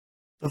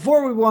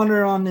Before we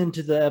wander on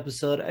into the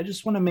episode, I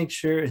just want to make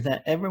sure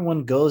that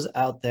everyone goes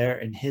out there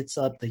and hits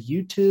up the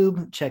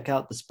YouTube, check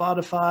out the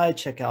Spotify,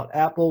 check out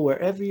Apple,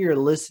 wherever you're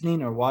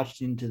listening or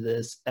watching to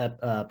this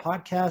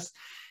podcast,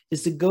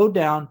 is to go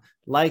down,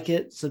 like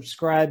it,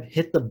 subscribe,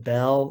 hit the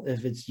bell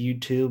if it's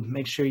YouTube.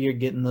 Make sure you're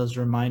getting those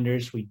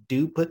reminders. We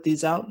do put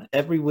these out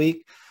every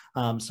week.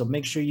 So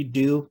make sure you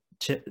do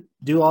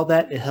all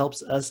that. It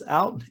helps us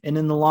out. And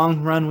in the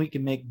long run, we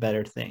can make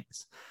better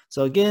things.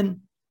 So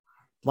again,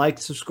 like,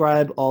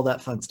 subscribe, all that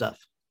fun stuff.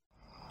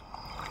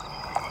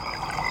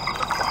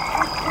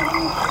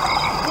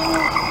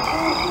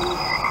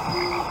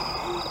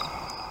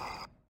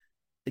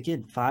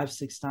 Again, 5,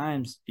 6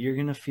 times, you're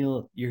gonna feel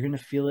it. You're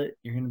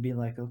gonna be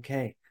like,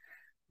 okay,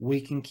 we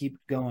can keep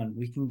going.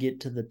 We can get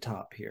to the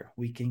top here.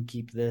 We can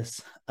keep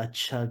this a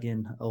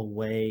chugging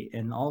away.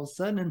 And all of a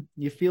sudden,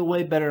 you feel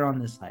way better on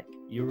this hike.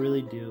 You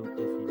really do if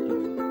you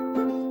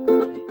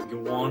do. We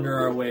can wander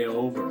our way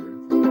over,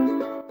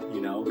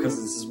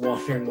 because this is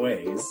Wandering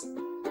Ways.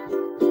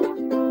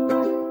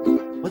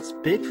 What's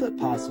Bigfoot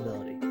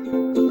possibility?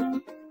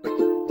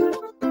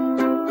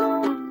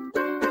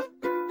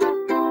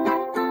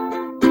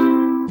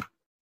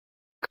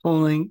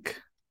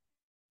 Clink.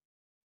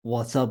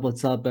 What's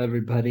up,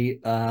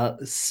 everybody?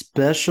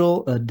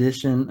 Special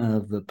edition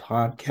of the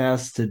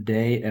podcast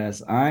today,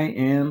 as I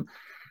am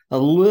a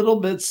little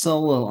bit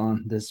solo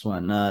on this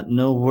one.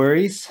 No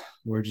worries.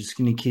 We're just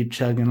going to keep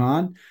chugging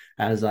on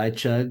as I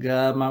chug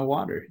my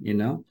water.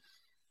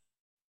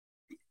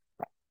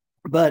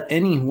 But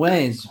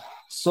anyways,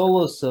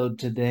 solo so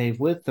today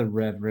with the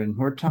Reverend.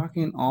 We're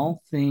talking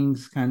all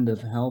things kind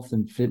of health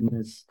and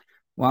fitness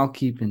while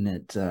keeping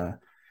it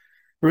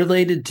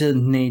related to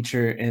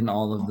nature and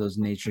all of those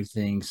nature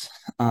things.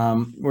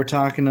 We're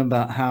talking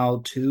about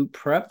how to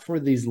prep for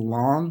these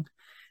long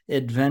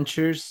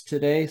adventures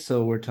today.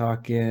 So we're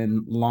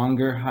talking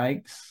longer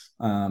hikes,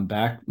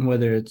 back,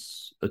 whether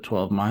it's a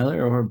 12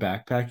 miler or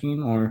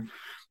backpacking or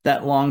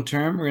that long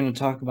term. We're going to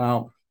talk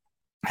about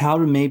how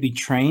to maybe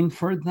train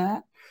for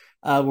that.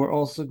 We're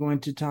also going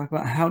to talk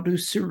about how to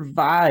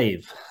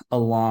survive a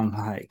long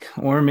hike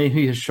or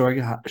maybe a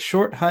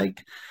short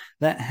hike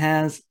that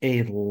has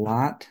a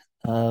lot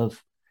of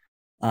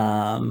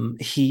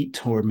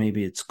heat, or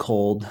maybe it's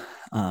cold,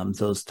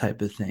 those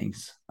type of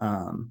things.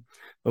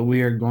 But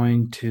we are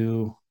going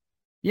to,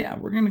 yeah,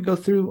 we're going to go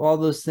through all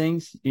those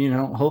things.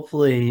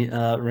 Hopefully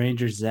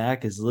Ranger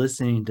Zach is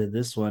listening to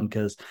this one,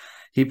 because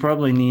he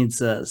probably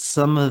needs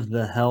some of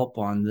the help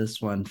on this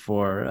one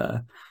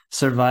for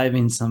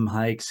surviving some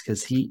hikes,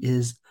 because he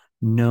is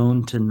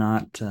known to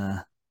not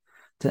to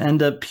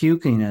end up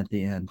puking at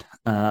the end.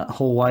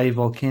 Hawaii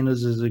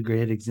volcanoes is a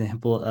great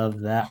example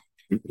of that.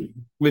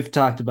 We've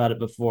talked about it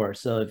before.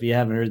 So if you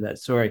haven't heard that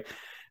story,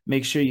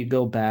 make sure you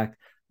go back,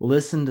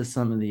 listen to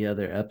some of the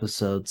other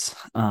episodes,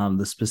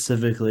 the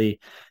specifically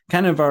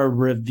kind of our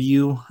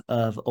review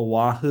of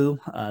Oahu.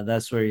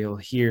 That's where you'll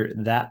hear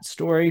that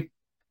story.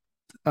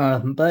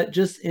 But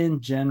just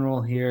in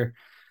general here,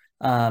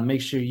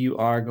 make sure you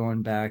are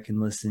going back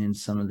and listening to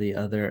some of the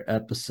other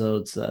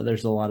episodes.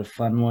 There's a lot of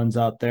fun ones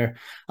out there.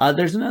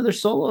 There's another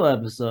solo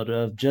episode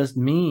of just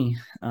me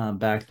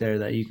back there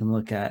that you can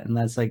look at, and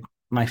that's like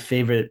my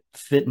favorite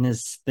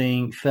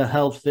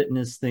health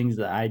fitness things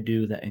that I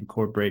do that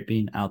incorporate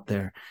being out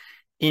there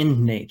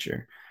in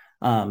nature.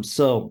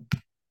 So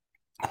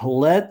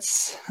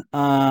let's,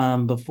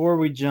 before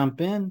we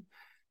jump in,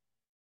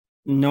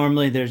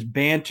 normally there's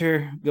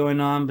banter going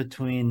on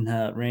between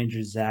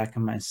Ranger Zach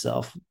and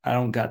myself. I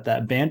don't got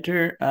that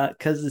banter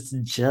because it's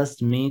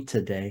just me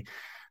today.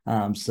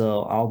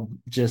 So I'll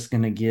just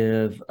gonna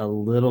give a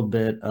little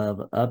bit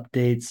of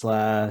update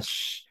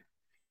slash,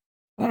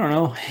 I don't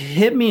know,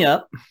 hit me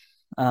up.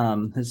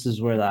 This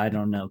is where the I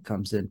don't know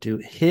comes into.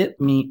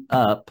 Hit me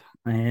up,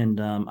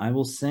 and I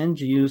will send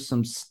you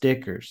some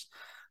stickers.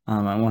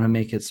 I want to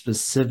make it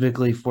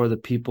specifically for the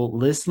people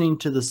listening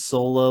to the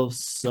solo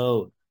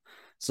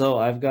so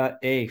I've got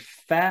a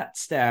fat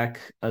stack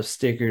of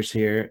stickers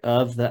here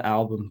of the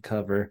album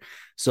cover.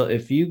 So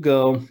if you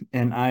go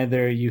and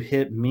either you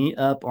hit me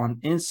up on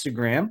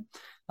Instagram,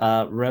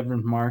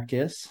 Reverend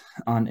Marcus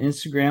on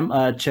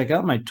Instagram, check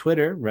out my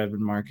Twitter,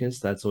 Reverend Marcus.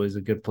 That's always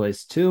a good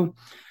place too.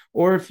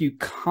 Or if you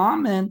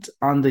comment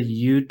on the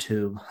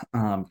YouTube,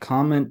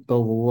 comment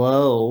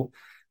below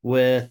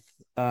with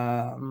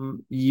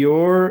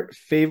your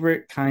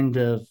favorite kind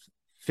of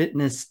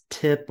fitness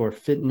tip or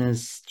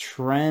fitness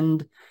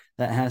trend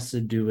that has to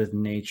do with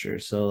nature.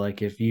 So,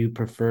 like, if you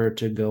prefer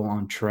to go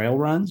on trail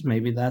runs,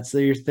 maybe that's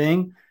your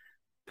thing.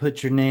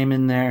 Put your name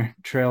in there,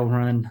 trail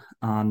run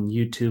on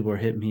YouTube, or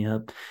hit me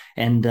up,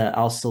 and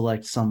I'll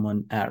select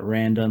someone at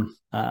random.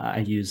 I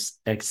use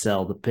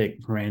Excel to pick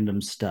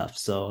random stuff,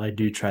 so I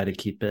do try to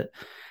keep it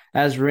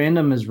as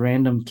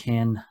random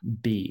can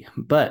be.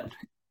 But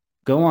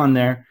go on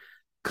there,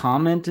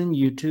 comment in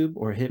YouTube,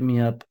 or hit me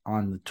up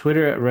on the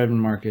Twitter at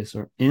Reverend Marcus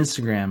or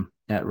Instagram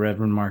at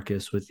Reverend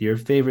Marcus with your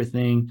favorite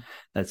thing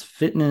that's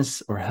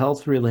fitness or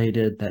health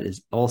related that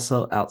is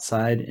also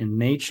outside in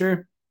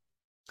nature.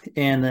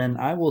 And then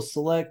I will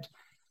select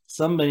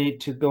somebody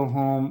to go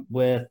home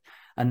with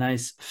a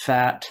nice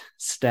fat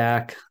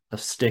stack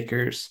of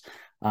stickers,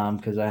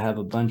 because I have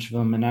a bunch of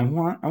them, and I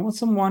want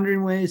some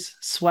Wandering Ways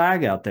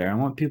swag out there. I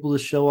want people to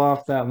show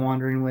off that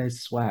Wandering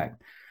Ways swag.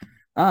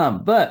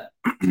 But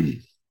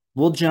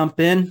we'll jump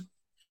in,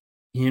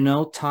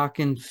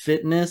 talking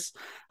fitness.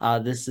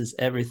 This is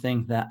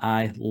everything that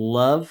I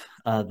love.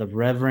 The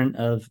Reverend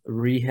of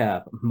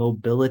Rehab,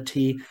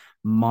 Mobility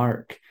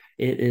Mark.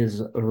 It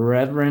is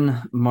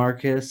Reverend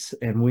Marcus,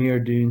 and we are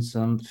doing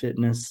some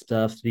fitness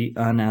stuff, the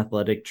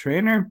unathletic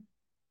trainer.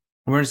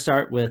 We're going to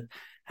start with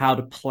how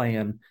to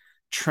plan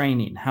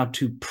training, how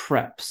to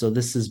prep. So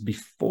this is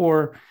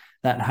before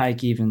that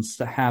hike even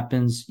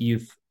happens.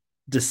 You've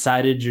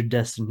decided your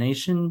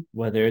destination,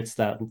 whether it's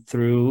that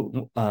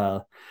through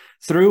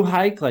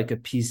hike like a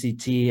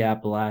PCT,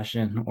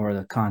 Appalachian, or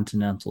the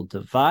Continental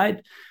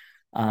Divide.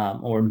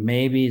 Or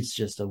maybe it's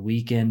just a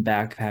weekend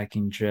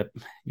backpacking trip.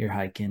 You're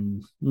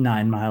hiking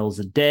 9 miles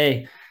a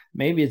day.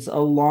 Maybe it's a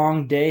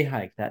long day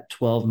hike, that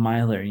 12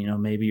 miler.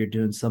 Maybe you're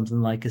doing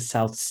something like a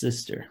South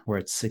Sister where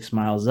it's 6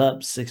 miles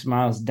up, 6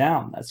 miles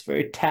down. That's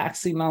very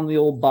taxing on the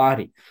old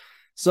body.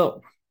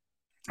 So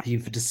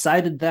you've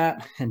decided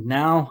that, and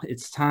now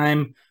it's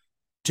time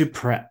to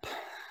prep.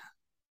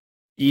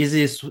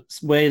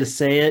 Easiest way to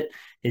say it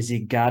is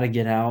you got to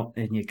get out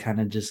and you kind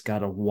of just got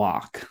to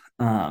walk.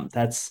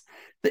 That's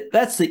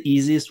the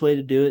easiest way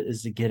to do it,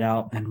 is to get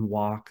out and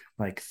walk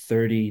like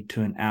 30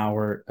 to an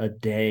hour a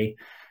day.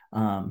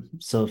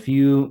 So if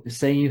you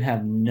say you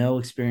have no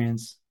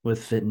experience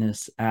with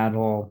fitness at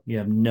all, you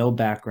have no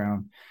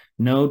background,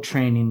 no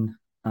training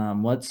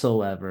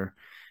whatsoever,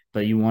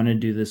 but you want to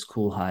do this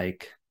cool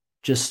hike,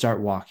 just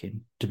start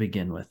walking to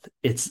begin with.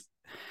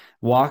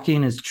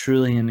 Walking is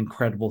truly an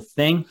incredible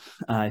thing.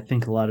 I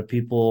think a lot of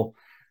people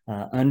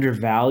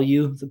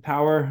undervalue the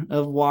power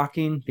of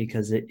walking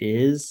because it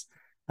is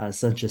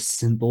such a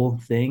simple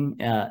thing.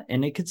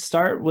 And it could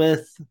start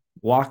with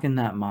walking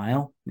that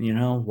mile,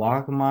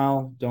 walk a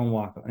mile, don't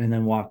walk, and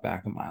then walk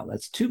back a mile.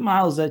 That's 2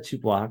 miles that you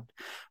walked.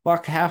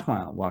 Walk a half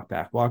mile, walk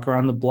back, walk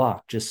around the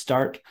block. Just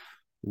start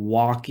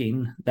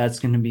walking. That's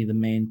going to be the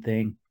main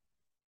thing,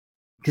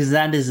 because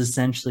that is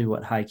essentially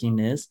what hiking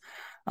is.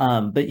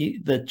 But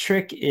the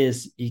trick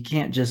is you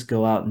can't just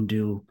go out and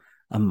do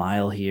a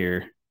mile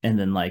here and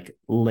then like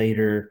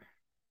later,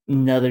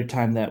 another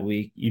time that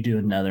week, you do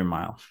another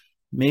mile.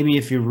 Maybe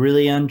if you're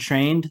really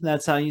untrained,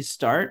 that's how you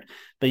start,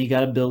 but you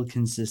got to build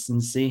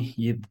consistency.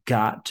 You've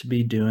got to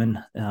be doing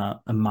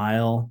a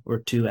mile or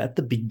two at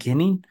the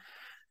beginning,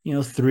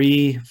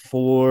 3,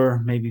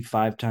 4, maybe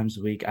 5 times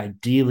a week,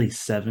 ideally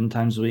 7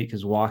 times a week,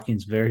 because walking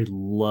is very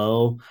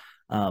low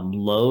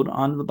load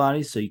on the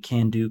body. So you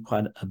can do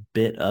quite a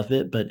bit of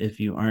it. But if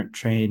you aren't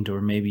trained,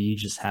 or maybe you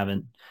just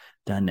haven't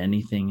done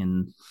anything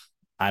in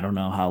I don't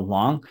know how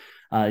long,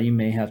 you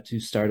may have to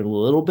start a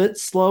little bit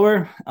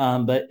slower.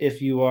 But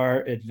if you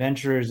are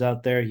adventurers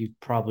out there, you've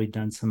probably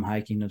done some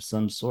hiking of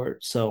some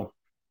sort. So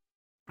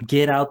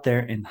get out there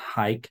and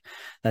hike.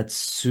 That's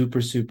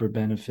super, super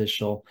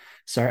beneficial.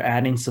 Start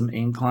adding some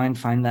incline,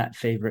 find that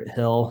favorite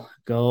hill,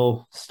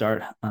 go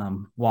start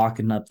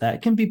walking up that.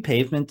 It can be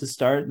pavement to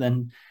start,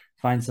 then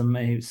find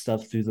some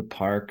stuff through the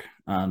park,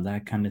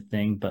 that kind of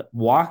thing. But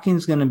walking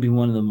is going to be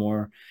one of the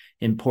more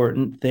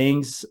important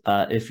things.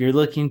 If you're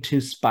looking to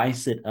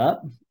spice it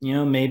up,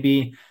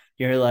 maybe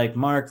you're like,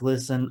 Mark,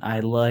 listen, I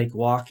like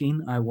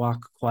walking. I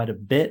walk quite a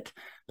bit,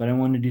 but I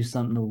want to do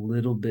something a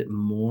little bit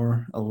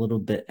more, a little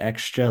bit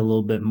extra, a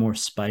little bit more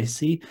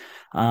spicy.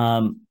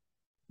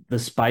 The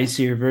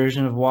spicier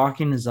version of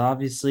walking is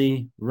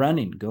obviously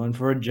running, going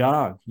for a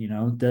jog,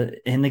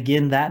 and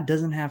again, that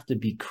doesn't have to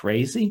be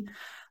crazy.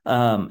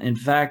 In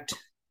fact,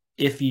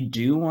 if you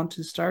do want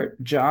to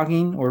start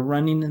jogging or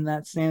running in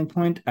that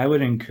standpoint, I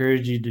would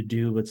encourage you to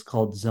do what's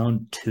called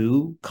zone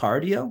 2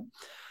 cardio.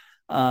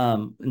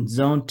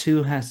 Zone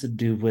 2 has to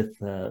do with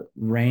the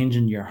range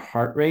in your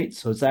heart rate.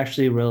 So it's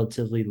actually a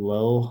relatively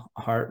low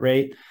heart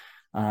rate.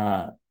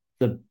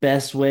 The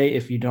best way,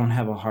 if you don't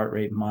have a heart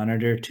rate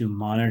monitor, to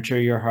monitor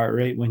your heart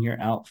rate when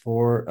you're out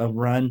for a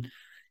run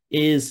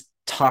is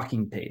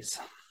talking pace.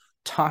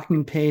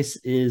 Talking pace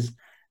is,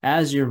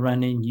 as you're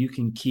running, you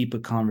can keep a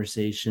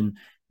conversation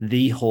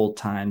the whole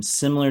time,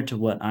 similar to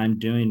what I'm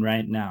doing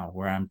right now,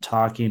 where I'm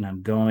talking,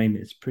 I'm going.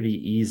 It's pretty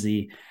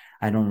easy.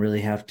 I don't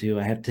really have to.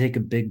 I have to take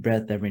a big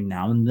breath every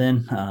now and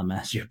then,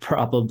 as you're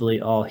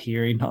probably all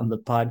hearing on the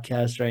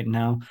podcast right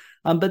now.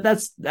 But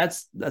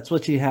that's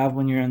what you have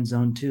when you're in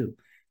zone 2.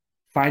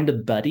 Find a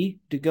buddy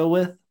to go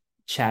with,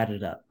 chat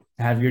it up,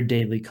 have your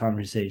daily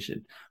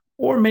conversation,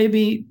 or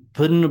maybe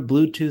put in a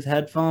Bluetooth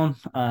headphone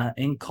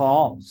and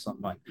call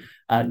someone.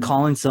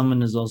 Calling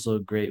someone is also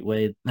a great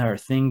way or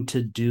thing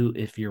to do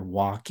if you're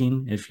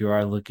walking, if you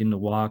are looking to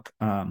walk.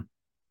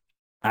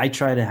 I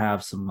try to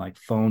have some like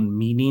phone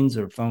meetings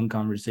or phone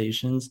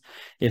conversations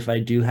if I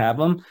do have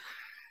them.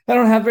 I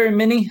don't have very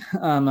many.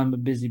 I'm a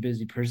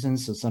busy person,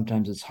 so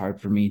sometimes it's hard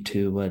for me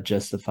to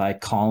justify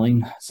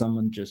calling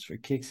someone just for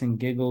kicks and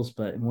giggles.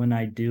 But when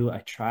I do, I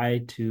try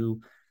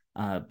to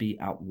be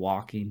out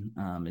walking.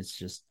 It's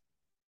just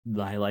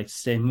I like to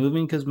stay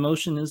moving because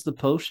motion is the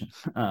potion.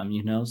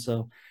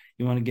 So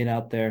you want to get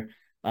out there.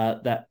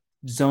 That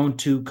zone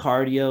 2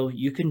 cardio,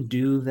 you can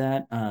do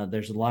that.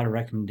 There's a lot of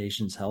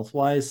recommendations health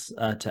wise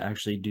to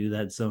actually do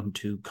that zone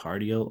 2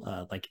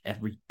 cardio like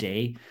every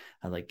day.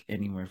 Like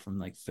anywhere from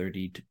like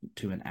 30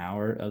 to an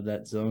hour of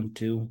that zone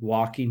 2.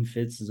 Walking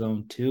fits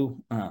zone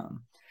 2.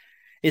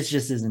 It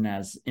just isn't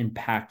as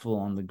impactful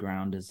on the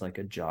ground as like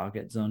a jog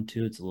at zone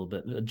 2. It's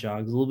a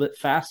jog's a little bit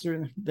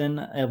faster than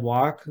a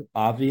walk,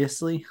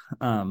 obviously.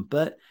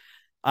 But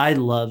I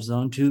love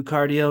zone 2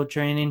 cardio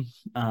training.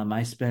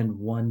 I spend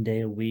 1 day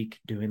a week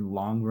doing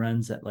long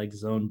runs at like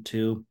zone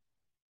 2.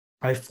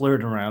 I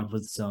flirt around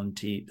with zone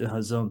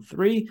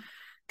 3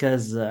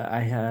 because I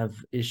have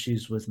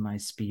issues with my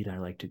speed. I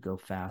like to go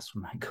fast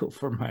when I go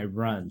for my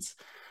runs.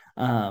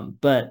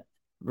 But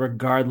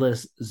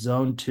regardless,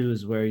 zone 2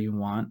 is where you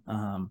want.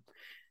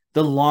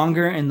 The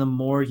longer and the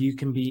more you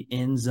can be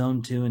in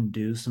zone 2 and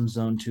do some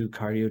zone 2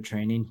 cardio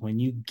training, when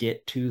you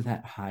get to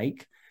that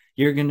hike,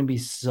 you're going to be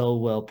so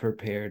well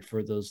prepared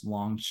for those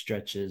long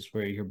stretches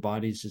where your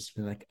body's just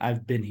been like,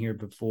 I've been here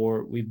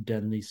before. We've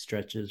done these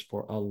stretches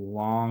for a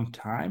long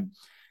time.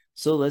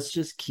 So let's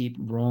just keep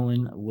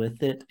rolling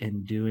with it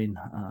and doing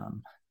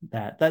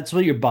that. That's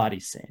what your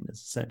body's saying, is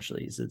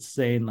essentially, is it's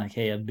saying like,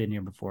 hey, I've been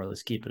here before.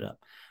 Let's keep it up.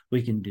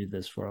 We can do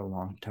this for a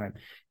long time.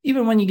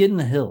 Even when you get in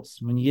the hills,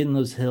 when you get in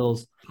those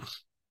hills,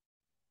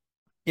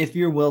 if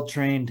you're well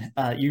trained,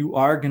 you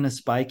are going to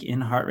spike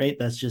in heart rate.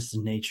 That's just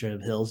the nature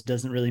of hills.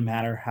 Doesn't really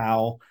matter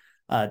how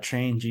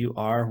trained you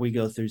are. We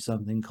go through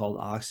something called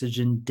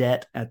oxygen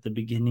debt at the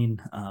beginning.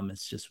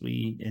 It's just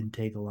we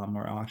intake a lot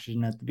more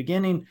oxygen at the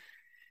beginning.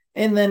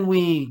 And then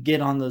we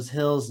get on those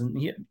hills, and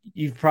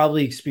you've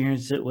probably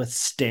experienced it with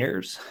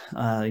stairs.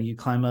 You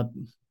climb up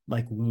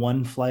like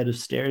one flight of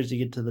stairs, you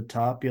get to the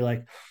top, you're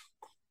like,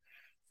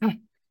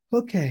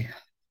 okay,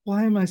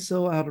 why am I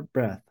so out of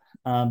breath?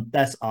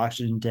 That's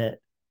oxygen debt.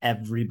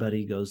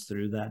 Everybody goes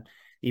through that.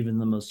 Even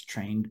the most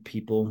trained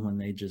people, when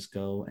they just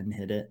go and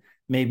hit it,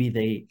 maybe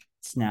they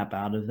snap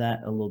out of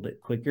that a little bit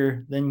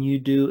quicker than you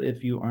do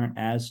if you aren't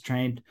as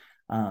trained.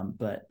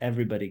 But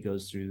everybody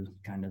goes through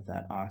kind of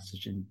that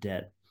oxygen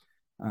debt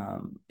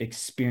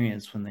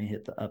experience when they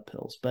hit the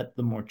uphills. But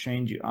the more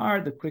trained you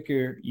are, the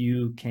quicker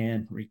you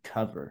can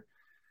recover.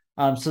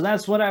 So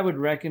that's what I would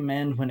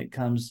recommend when it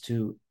comes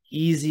to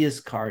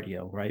easiest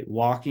cardio, right?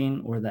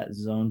 Walking or that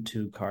zone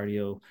 2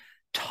 cardio,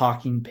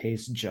 talking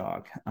pace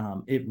jog.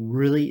 It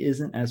really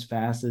isn't as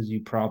fast as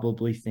you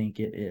probably think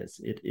it is.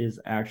 It is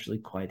actually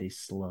quite a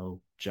slow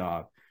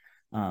jog,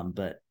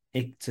 but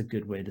it's a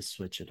good way to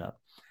switch it up.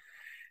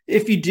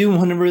 If you do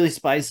want to really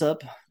spice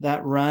up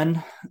that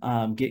run,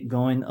 get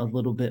going a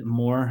little bit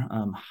more,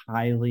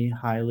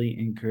 highly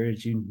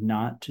encourage you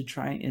not to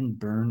try and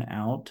burn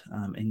out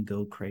and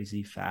go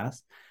crazy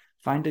fast.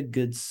 Find a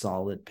good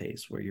solid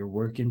pace where you're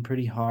working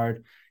pretty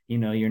hard.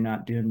 You're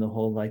not doing the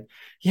whole like,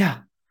 yeah,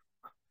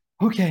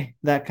 okay,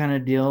 that kind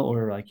of deal,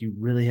 or like you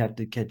really have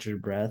to catch your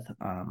breath.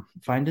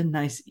 Find a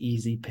nice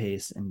easy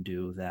pace and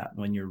do that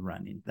when you're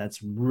running.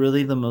 That's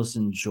really the most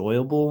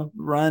enjoyable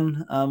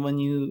run when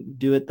you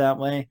do it that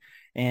way,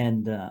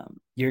 and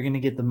you're going to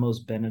get the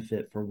most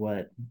benefit for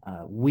what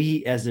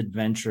we as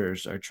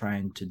adventurers are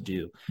trying to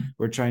do.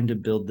 We're trying to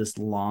build this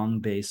long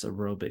base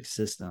aerobic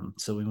system,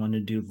 so we want to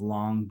do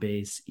long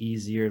base,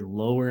 easier,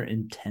 lower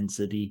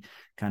intensity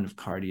kind of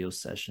cardio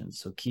sessions.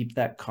 So keep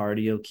that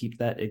cardio, keep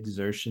that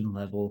exertion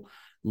level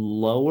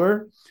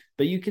lower,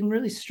 but you can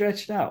really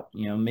stretch it out.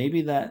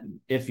 Maybe that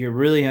if you're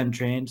really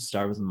untrained,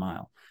 start with a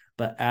mile.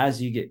 But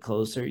as you get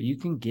closer, you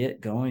can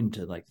get going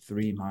to like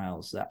 3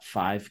 miles, that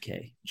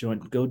 5K.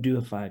 Go do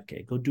a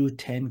 5K, go do a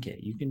 10K.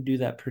 You can do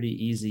that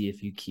pretty easy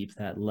if you keep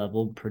that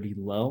level pretty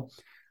low.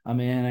 I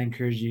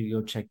encourage you to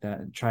go check that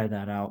and try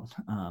that out.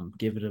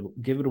 Give it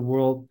a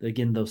whirl.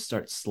 Again, they'll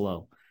start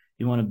slow.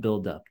 You want to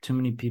build up. Too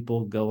many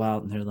people go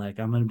out and they're like,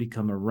 I'm going to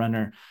become a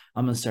runner.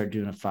 I'm going to start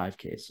doing a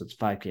 5K. So it's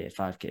 5K,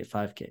 5K,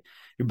 5K.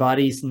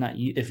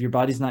 If your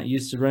body's not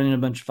used to running a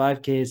bunch of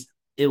 5Ks,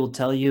 it will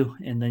tell you,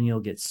 and then you'll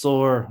get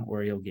sore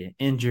or you'll get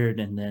injured.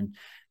 And then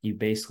you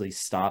basically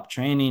stop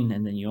training.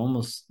 And then you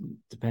almost,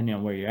 depending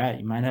on where you're at,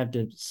 you might have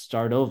to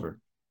start over.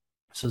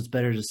 So it's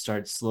better to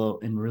start slow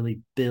and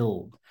really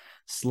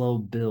slow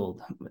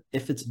build.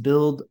 If it's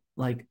build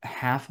like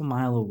half a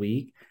mile a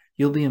week,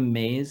 you'll be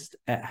amazed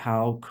at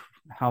how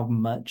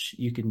much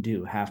you can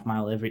do, half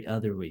mile every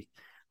other week.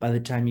 By the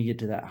time you get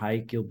to that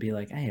hike, you'll be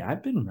like, hey,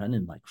 I've been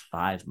running like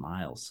 5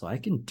 miles, so I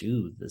can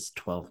do this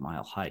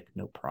 12-mile hike,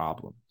 no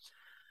problem.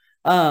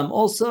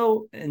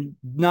 Also, and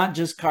not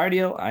just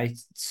cardio, I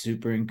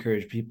super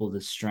encourage people to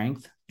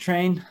strength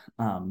train.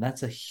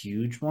 That's a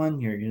huge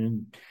one.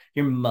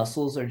 Your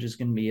muscles are just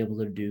gonna be able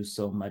to do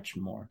so much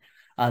more.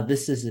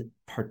 This is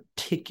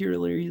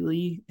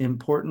particularly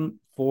important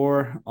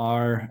for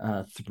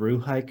our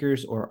through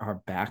hikers or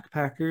our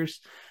backpackers,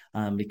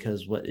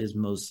 because what is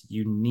most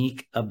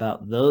unique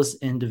about those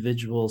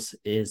individuals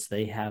is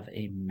they have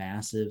a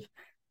massive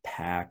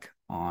pack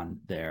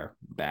on their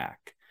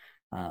back.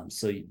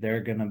 So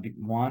they're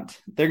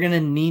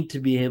gonna need to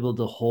be able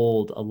to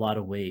hold a lot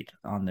of weight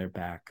on their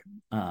back,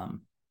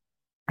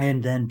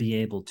 and then be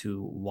able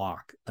to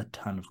walk a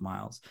ton of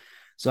miles.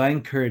 So I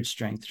encourage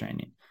strength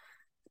training.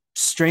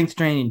 Strength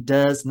training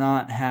does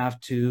not have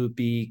to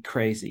be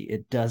crazy.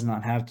 It does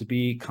not have to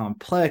be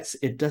complex.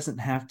 It doesn't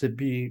have to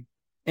be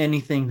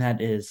anything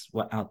that is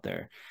what out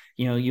there.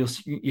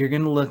 You're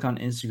going to look on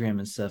Instagram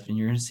and stuff, and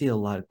you're going to see a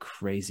lot of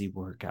crazy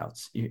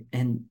workouts,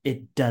 and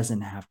it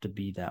doesn't have to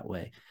be that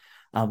way.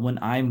 When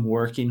I'm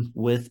working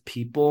with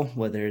people,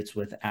 whether it's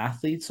with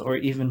athletes or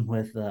even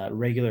with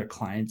regular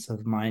clients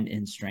of mine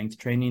in strength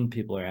training,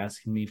 people are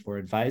asking me for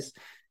advice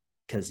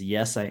because,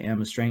 yes, I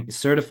am a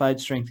certified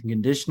strength and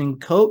conditioning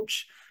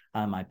coach.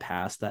 I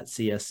passed that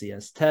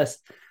CSCS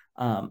test.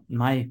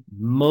 My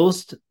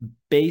most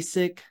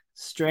basic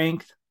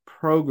strength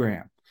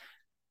program,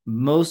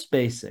 most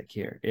basic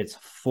here, it's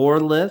 4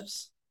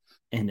 lifts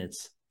and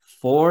it's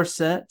 4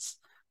 sets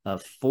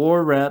of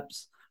 4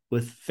 reps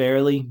with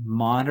fairly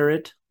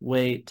moderate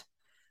weight,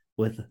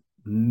 with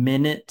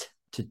minute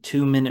to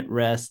 2 minute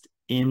rest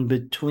in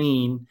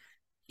between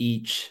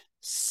each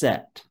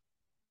set.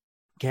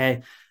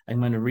 Okay, I'm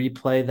going to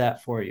replay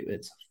that for you.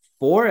 It's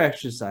 4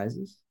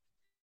 exercises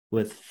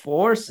with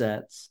 4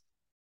 sets,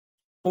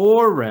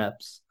 4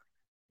 reps,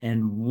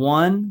 and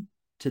 1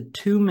 to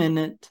 2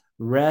 minute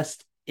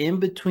rest in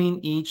between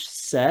each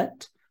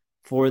set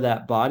for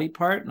that body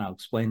part. And I'll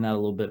explain that a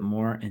little bit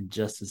more in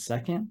just a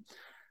second.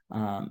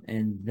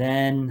 And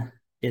then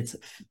it's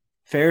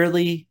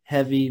fairly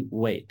heavy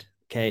weight.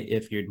 Okay,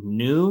 if you're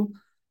new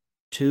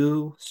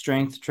to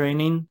strength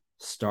training,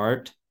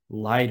 start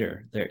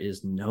lighter. There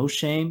is no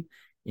shame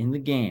in the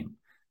game.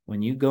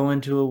 When you go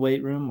into a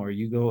weight room or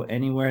you go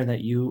anywhere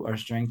that you are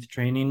strength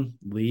training,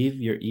 leave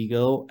your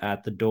ego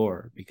at the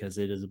door, because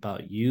it is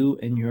about you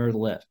and your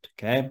lift.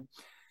 Okay.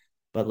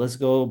 But let's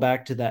go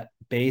back to that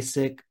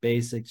basic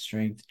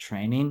strength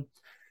training.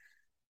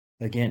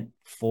 Again,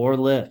 4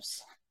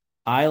 lifts.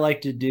 I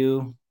like to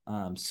do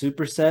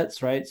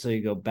supersets, right? So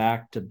you go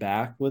back to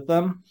back with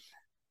them.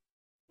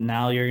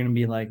 Now you're going to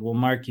be like, well,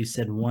 Mark, you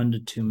said 1 to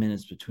 2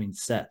 minutes between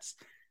sets.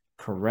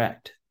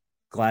 Correct.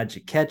 Glad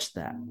you catch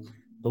that.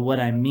 But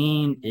what I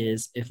mean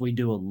is, if we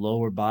do a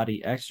lower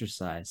body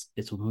exercise,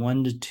 it's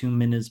 1 to 2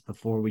 minutes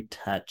before we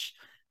touch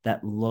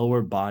that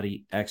lower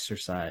body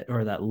exercise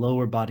or that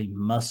lower body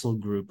muscle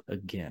group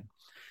again.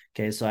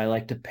 Okay, so I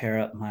like to pair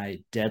up my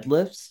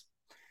deadlifts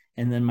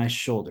and then my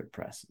shoulder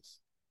presses.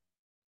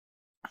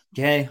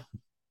 Okay,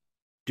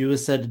 do a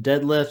set of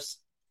deadlifts,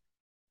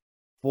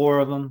 4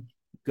 of them,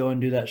 go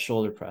and do that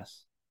shoulder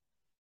press.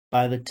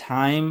 By the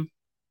time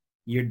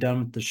you're done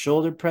with the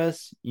shoulder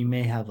press, you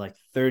may have like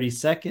 30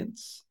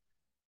 seconds.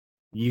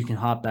 You can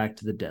hop back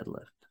to the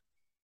deadlift,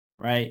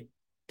 right?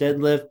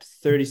 Deadlift,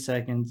 30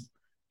 seconds,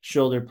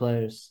 shoulder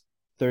press,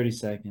 30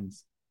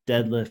 seconds,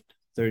 deadlift,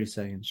 30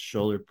 seconds,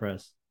 shoulder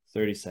press,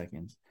 30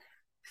 seconds.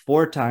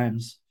 4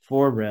 times,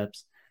 4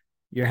 reps,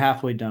 you're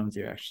halfway done with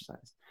your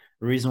exercise.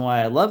 The reason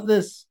why I love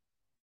this,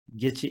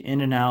 get you in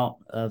and out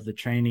of the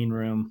training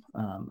room,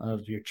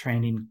 of your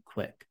training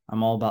quick.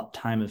 I'm all about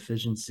time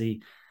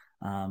efficiency.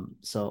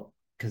 So,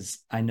 because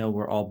I know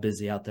we're all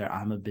busy out there.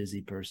 I'm a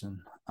busy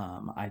person.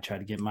 I try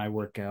to get my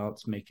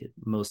workouts, make it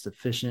most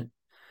efficient,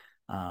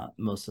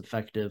 most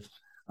effective,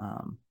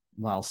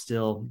 while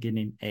still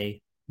getting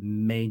a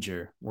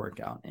major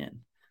workout in.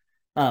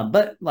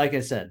 But like I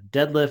said,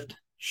 deadlift,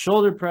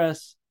 shoulder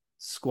press,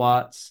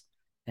 squats,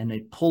 and a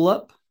pull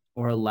up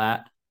or a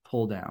lat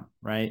pull down,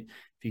 right?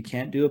 If you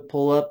can't do a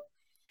pull up,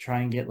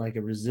 try and get like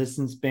a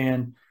resistance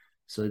band,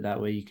 so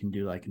that way you can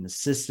do like an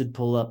assisted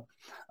pull up.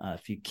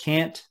 If you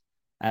can't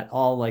at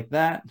all like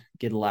that,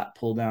 get a lat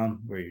pull down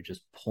where you're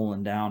just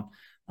pulling down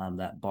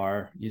that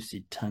bar. You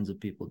see tons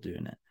of people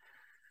doing it.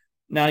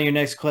 Now, your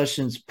next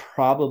question is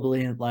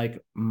probably like,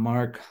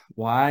 Mark,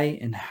 why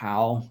and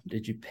how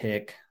did you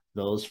pick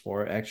those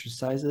 4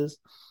 exercises?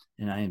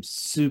 And I am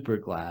super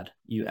glad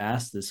you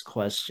asked this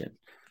question.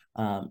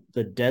 The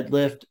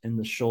deadlift and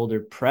the shoulder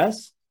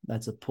press,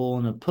 that's a pull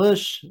and a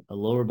push, a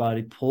lower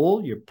body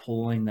pull. You're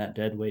pulling that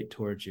dead weight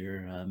towards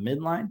your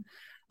midline.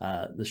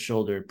 The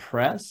shoulder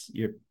press,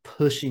 you're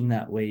pushing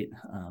that weight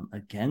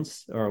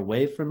against or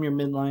away from your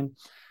midline.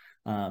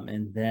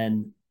 And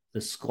then the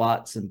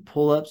squats and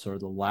pull-ups, or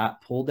the lat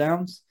pull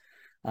downs.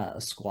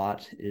 A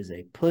squat is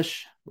a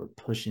push. We're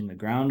pushing the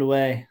ground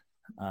away.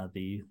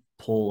 The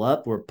pull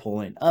up, we're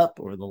pulling up,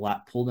 or the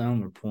lat pull down,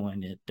 we're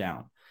pulling it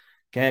down.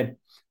 Okay.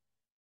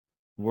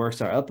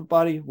 Works our upper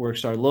body,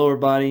 works our lower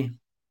body.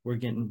 We're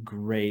getting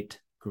great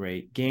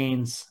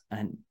gains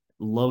and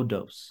low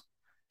dose.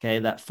 Okay.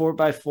 That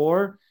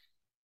 4x4,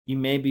 you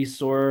may be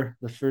sore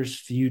the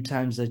first few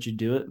times that you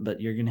do it,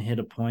 but you're going to hit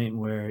a point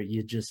where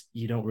you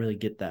don't really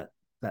get that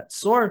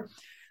sore.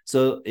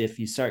 So if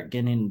you start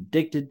getting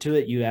addicted to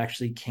it, you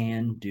actually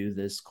can do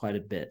this quite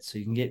a bit. So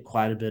you can get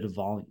quite a bit of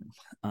volume.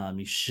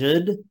 You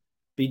should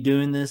be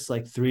doing this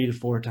like 3 to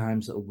 4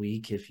 times a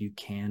week if you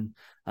can.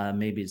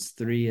 Maybe it's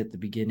 3 at the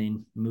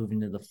beginning,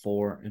 moving to the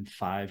 4 and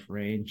 5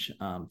 range,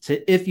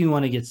 if you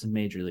want to get some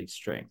major league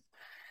strength.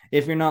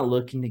 if you're not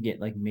looking to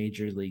get like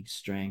major league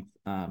strength,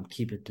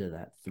 keep it to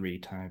that 3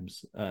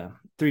 times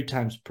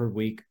per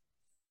week.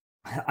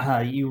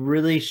 You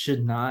really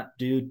should not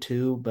do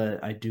two,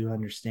 but I do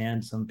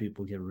understand some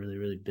people get really,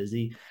 really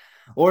busy.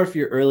 Or if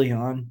you're early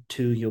on,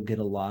 two, you'll get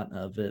a lot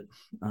of it.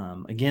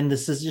 Again,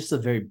 this is just a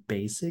very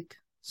basic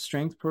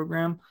strength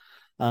program.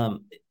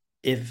 Um,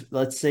 if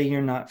let's say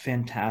you're not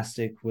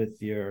fantastic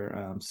with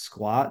your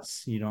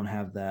squats, you don't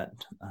have that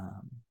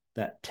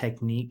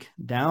technique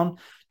down,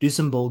 do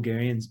some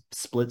Bulgarian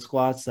split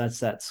squats. That's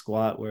that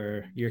squat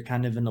where you're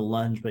kind of in a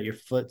lunge, but your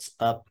foot's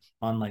up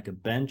on like a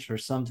bench or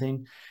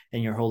something,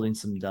 and you're holding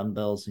some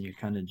dumbbells, and you're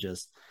kind of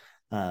just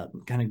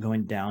kind of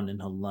going down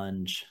in a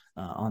lunge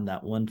on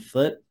that one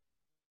foot.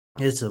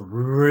 It's a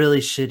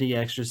really shitty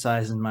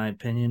exercise, in my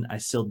opinion. I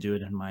still do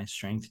it in my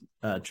strength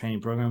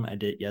training program. I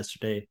did it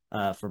yesterday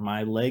for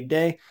my leg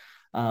day.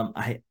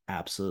 I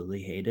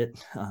absolutely hate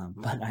it,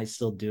 but I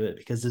still do it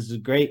because it's a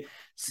great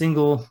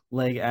single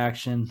leg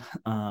action.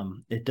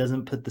 It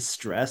doesn't put the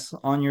stress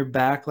on your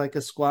back like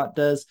a squat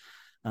does.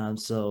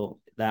 So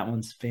that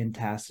one's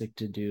fantastic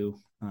to do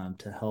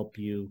to help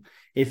you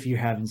if you're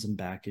having some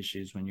back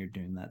issues when you're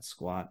doing that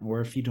squat, or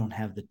if you don't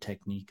have the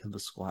technique of a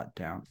squat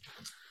down.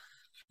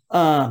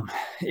 Um,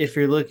 if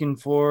you're looking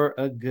for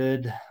a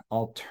good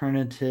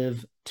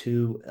alternative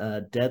to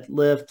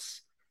deadlifts,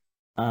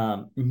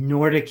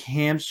 Nordic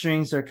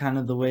hamstrings are kind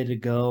of the way to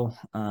go.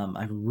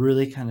 I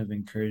really kind of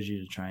encourage you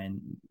to try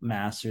and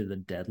master the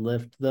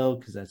deadlift though,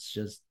 because that's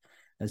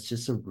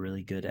just a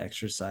really good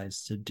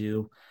exercise to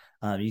do.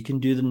 You can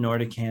do the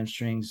Nordic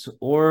hamstrings,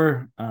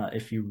 or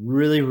if you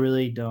really,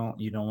 really don't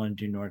want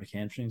to do Nordic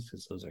hamstrings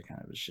because those are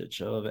kind of a shit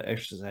show of an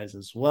exercise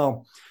as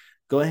well,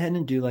 go ahead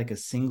and do like a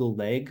single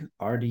leg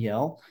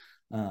RDL,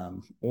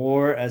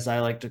 or as I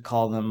like to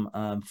call them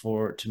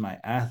for to my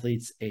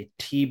athletes, a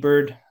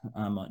T-bird.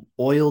 An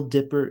oil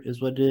dipper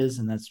is what it is,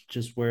 and that's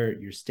just where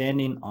you're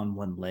standing on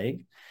one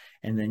leg,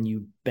 and then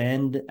you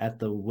bend at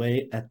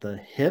the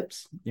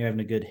hips. You're having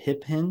a good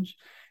hip hinge,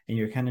 and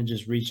you're kind of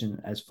just reaching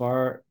as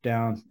far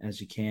down as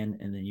you can,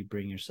 and then you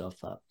bring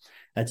yourself up.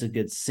 That's a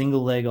good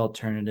single leg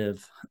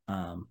alternative.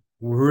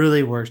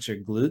 Really works your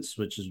glutes,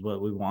 which is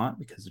what we want,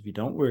 because if you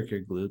don't work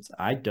your glutes,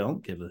 I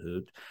don't give a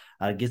hoot.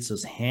 Gets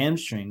those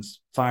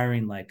hamstrings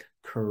firing like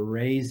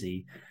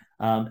crazy.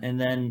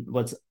 And then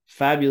what's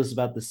fabulous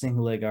about the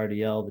single leg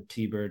RDL, the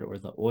T-bird, or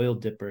the oil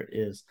dipper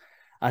is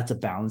it's a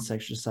balance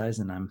exercise,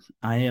 and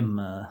I am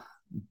a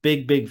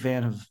big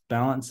fan of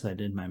balance. I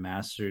did my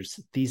master's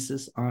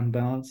thesis on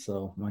balance,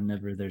 so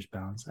whenever there's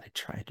balance, I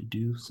try to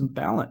do some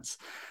balance.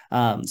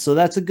 So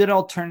that's a good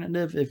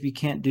alternative if you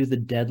can't do the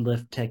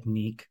deadlift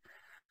technique.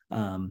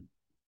 um,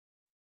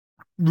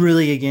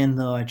 Really, again,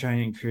 though, I try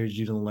and encourage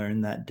you to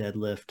learn that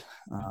deadlift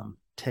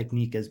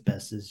technique as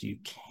best as you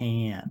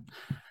can.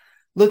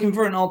 Looking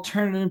for an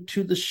alternative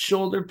to the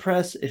shoulder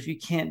press. If you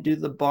can't do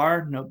the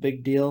bar, no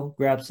big deal.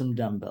 Grab some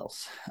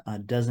dumbbells.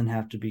 Doesn't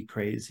have to be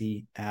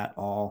crazy at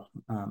all.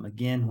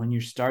 Again, when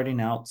you're starting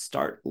out,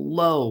 start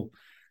low.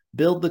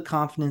 Build the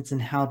confidence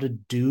in how to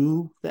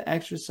do the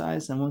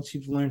exercise. And once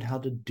you've learned how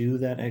to do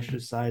that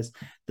exercise,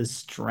 the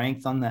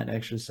strength on that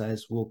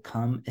exercise will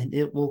come, and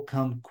it will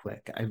come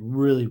quick. I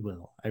really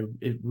will.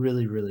 It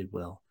really, really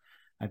will.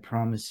 I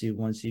promise you,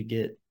 once you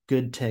get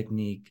good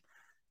technique,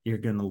 you're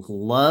going to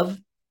love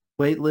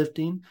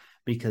weightlifting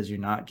because you're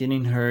not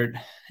getting hurt,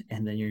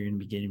 and then you're going to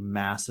be getting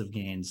massive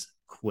gains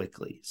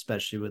quickly,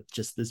 especially with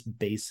just this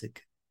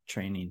basic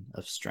training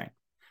of strength.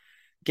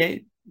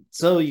 Okay,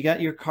 so you got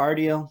your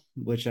cardio,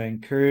 which I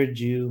encourage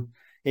you.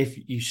 If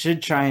you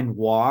should try and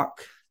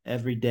walk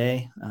every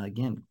day,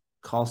 again,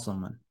 call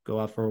someone, go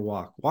out for a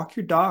walk, walk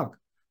your dog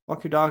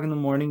in the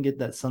morning, get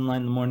that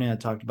sunlight in the morning. I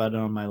talked about it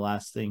on my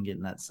last thing,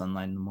 getting that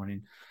sunlight in the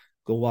morning.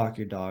 Go walk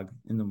your dog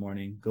in the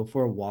morning, go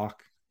for a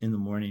walk in the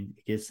morning.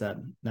 It gets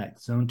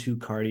that zone 2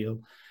 cardio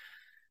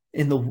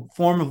in the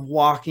form of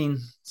walking.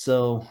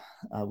 So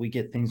we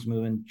get things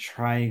moving.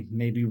 Try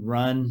maybe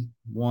run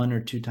 1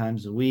 or 2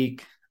 times a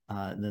week,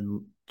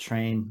 then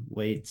train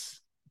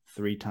weights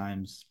 3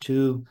 times,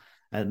 2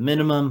 at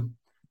minimum,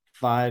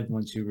 5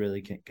 once you really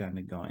get kind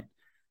of going.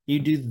 You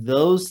do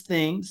those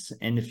things,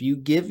 and if you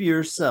give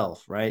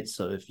yourself, right?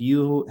 So if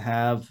you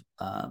have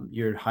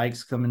your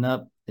hikes coming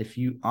up, if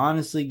you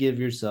honestly give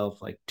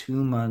yourself like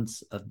 2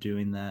 months of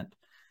doing that,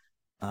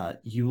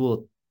 you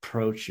will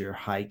approach your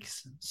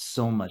hikes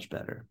so much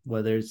better,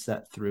 whether it's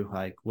that through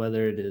hike,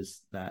 whether it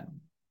is that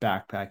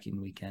backpacking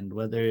weekend,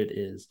 whether it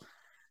is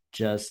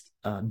just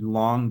a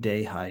long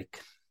day hike,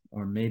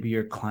 or maybe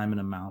you're climbing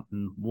a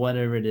mountain,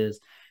 whatever it is,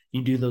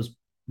 you do those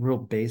real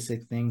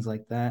basic things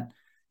like that,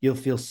 you'll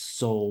feel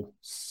so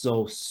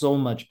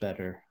much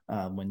better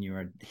when you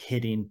are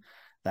hitting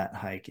that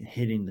hike and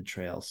hitting the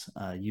trails.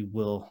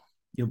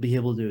 You'll be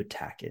able to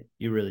attack it.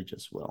 You really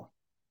just will.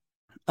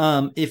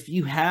 If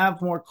you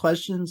have more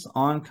questions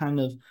on kind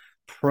of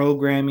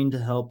programming to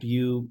help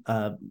you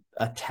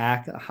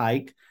attack a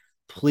hike,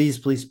 please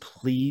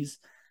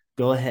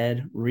go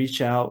ahead,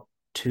 reach out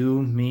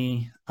to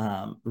me.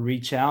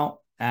 Reach out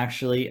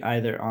actually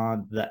either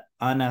on the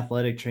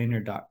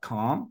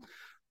unathletictrainer.com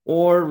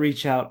or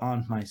reach out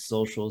on my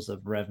socials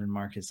of Reverend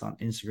Marcus on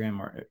Instagram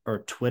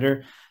or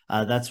Twitter.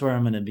 That's where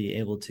I'm going to be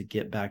able to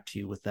get back to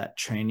you with that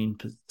training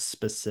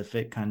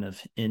specific kind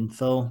of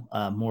info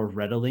more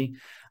readily.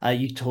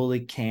 You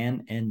totally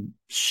can and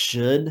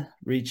should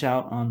reach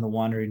out on the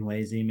Wandering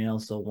Ways email.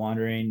 So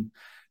wandering,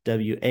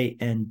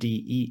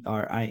 WANDERING,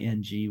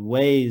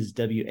 ways,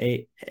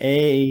 WAAYS,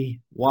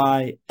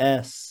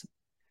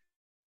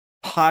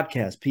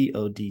 podcast,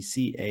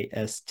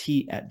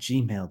 PODCAST at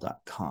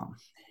gmail.com.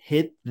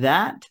 Hit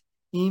that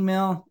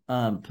email,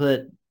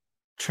 put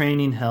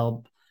training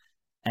help,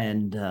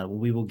 and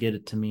we will get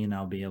it to me, and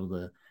I'll be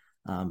able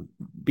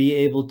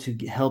to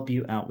help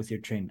you out with your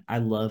training. I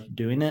love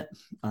doing it.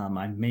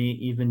 I may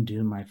even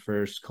do my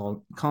first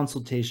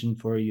consultation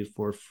for you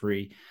for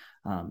free.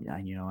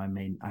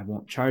 I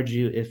won't charge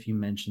you if you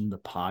mention the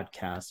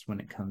podcast when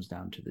it comes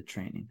down to the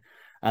training.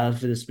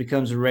 If this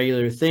becomes a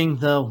regular thing,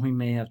 though, we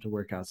may have to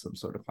work out some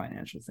sort of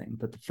financial thing.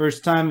 But the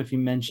first time, if you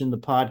mention the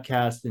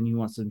podcast and you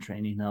want some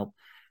training help,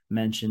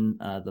 mention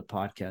the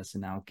podcast,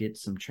 and I'll get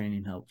some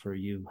training help for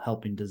you,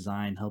 helping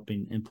design,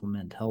 helping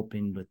implement,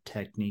 helping with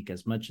technique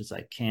as much as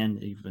I can,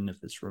 even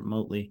if it's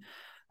remotely.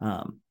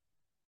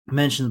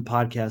 Mention the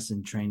podcast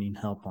and training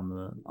help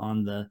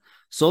on the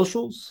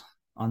socials,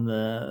 on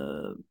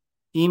the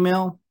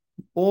email,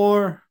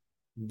 or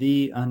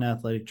the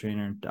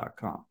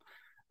unathletictrainer.com.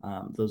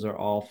 Those are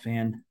all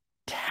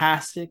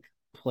fantastic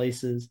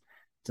places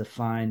to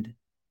find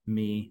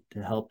me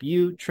to help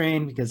you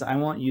train, because I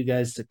want you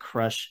guys to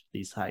crush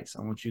these hikes.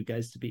 I want you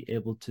guys to be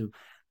able to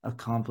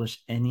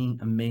accomplish any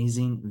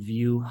amazing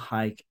view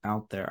hike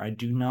out there. I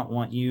do not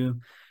want you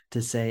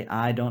to say,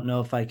 I don't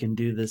know if I can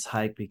do this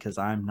hike because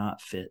I'm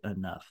not fit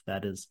enough.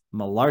 That is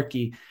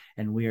malarkey,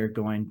 and we are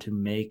going to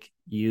make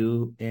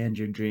you and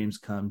your dreams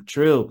come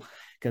true,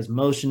 because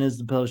motion is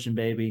the potion,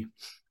 baby.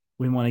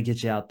 We want to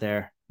get you out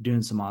there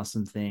doing some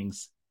awesome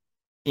things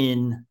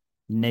in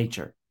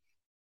nature.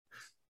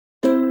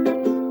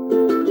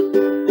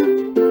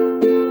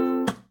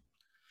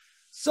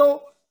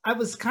 So I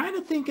was kind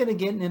of thinking of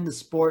getting into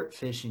sport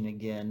fishing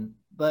again,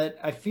 but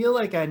I feel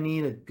like I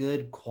need a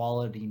good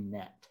quality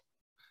net.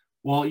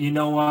 Well, you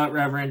know what,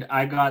 Reverend?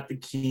 I got the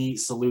key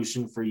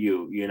solution for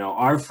you. You know,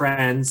 our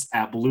friends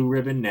at Blue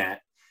Ribbon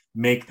Net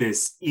make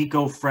this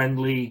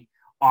eco-friendly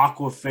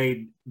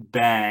aquafade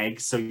bag,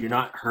 so you're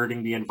not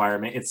hurting the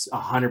environment. It's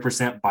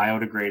 100%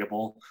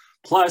 biodegradable.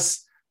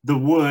 Plus, the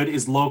wood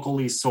is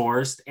locally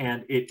sourced,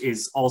 and it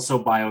is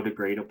also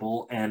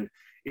biodegradable, and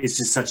it's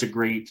just such a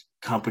great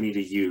company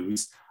to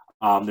use.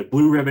 The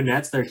Blue Ribbon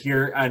Nets, they're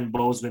here in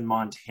Bozeman,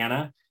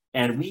 Montana,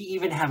 and we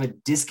even have a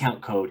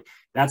discount code.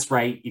 That's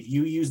right. If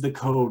you use the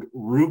code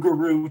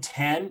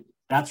Rougarou10,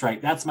 that's right.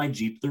 That's my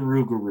Jeep, the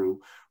Rougarou.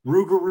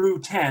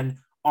 Rougarou10,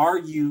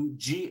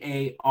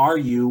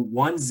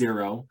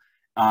 RUGARU10.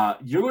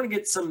 You're going to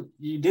get some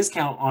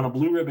discount on a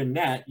Blue Ribbon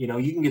net. You know,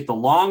 you can get the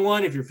long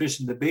one if you're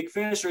fishing the big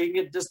fish, or you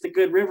can get just the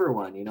good river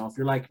one, you know, if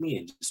you're like me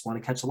and just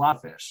want to catch a lot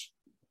of fish.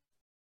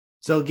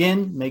 So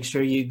again, make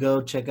sure you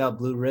go check out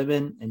Blue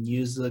Ribbon and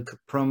use the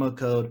promo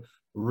code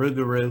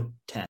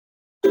Rougarou10.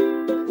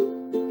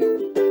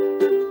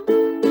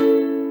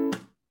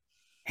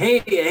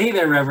 Hey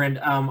there, Reverend.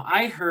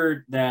 I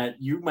heard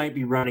that you might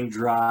be running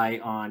dry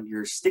on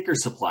your sticker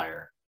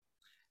supplier.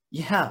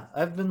 Yeah,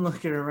 I've been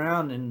looking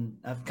around and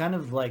I've kind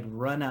of like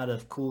run out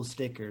of cool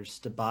stickers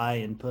to buy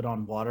and put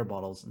on water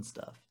bottles and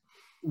stuff.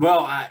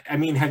 Well, I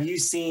mean, have you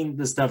seen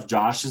the stuff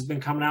Josh has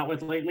been coming out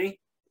with lately?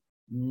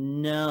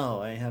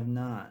 No, I have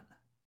not.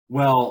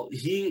 Well,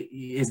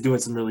 he is doing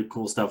some really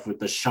cool stuff with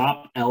the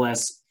Shop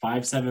LS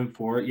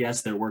 574.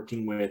 Yes, they're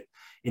working with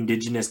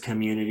indigenous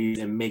communities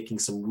and making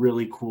some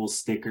really cool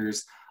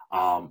stickers.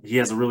 He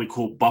has a really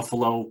cool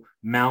Buffalo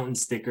Mountain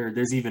sticker.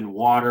 There's even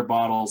water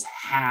bottles,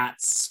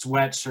 hats,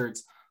 sweatshirts,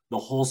 the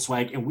whole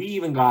swag. And we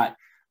even got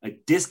a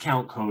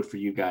discount code for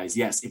you guys.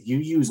 Yes, if you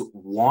use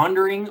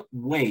Wandering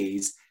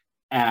Ways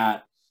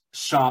at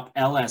Shop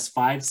LS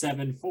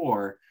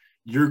 574,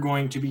 you're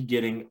going to be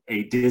getting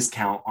a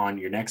discount on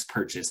your next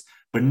purchase.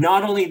 But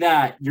not only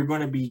that, you're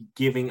going to be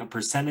giving a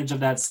percentage of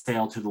that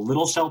sale to the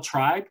Little Shell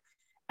Tribe,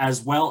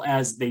 as well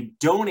as they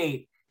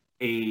donate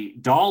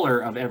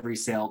 $1 of every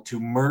sale to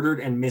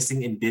murdered and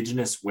missing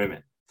Indigenous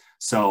women.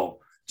 So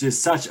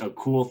just such a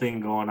cool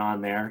thing going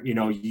on there. You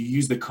know, you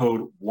use the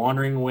code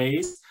Wandering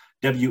Ways,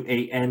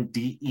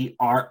 WANDERING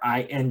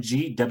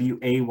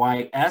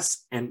WAYS,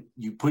 and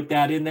you put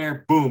that in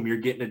there, boom, you're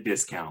getting a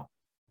discount.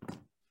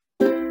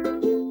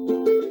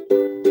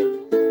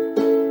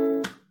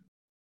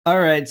 All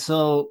right,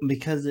 so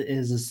because it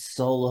is a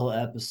solo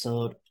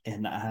episode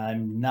and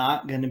I'm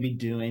not going to be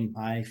doing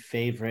my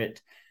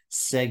favorite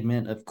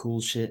segment of cool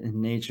shit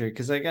in nature,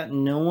 because I got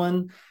no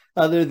one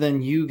other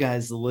than you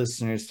guys, the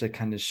listeners, to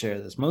kind of share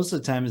this. Most of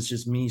the time, it's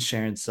just me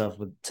sharing stuff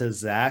to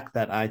Zach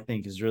that I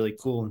think is really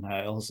cool, and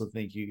I also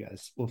think you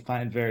guys will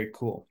find very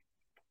cool.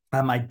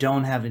 I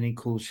don't have any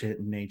cool shit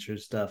in nature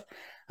stuff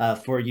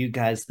for you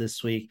guys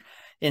this week.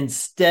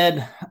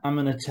 Instead, I'm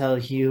going to tell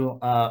you,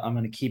 I'm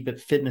going to keep it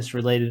fitness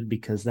related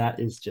because that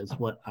is just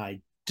what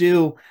I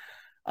do.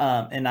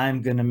 And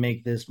I'm going to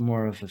make this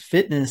more of a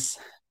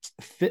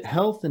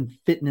health and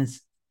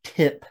fitness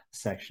tip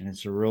section.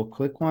 It's a real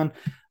quick one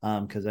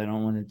because I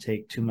don't want to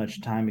take too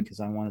much time because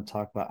I want to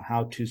talk about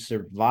how to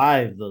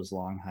survive those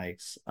long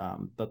hikes.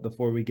 But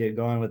before we get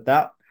going with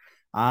that,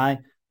 I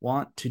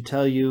want to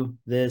tell you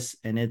this,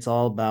 and it's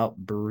all about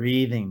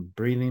breathing.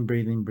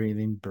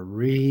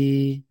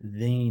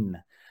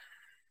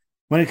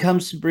 When it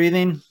comes to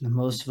breathing,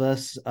 most of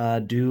us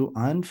do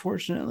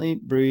unfortunately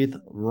breathe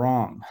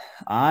wrong.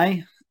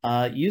 I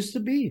used to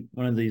be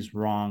one of these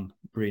wrong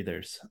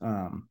breathers.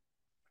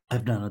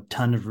 I've done a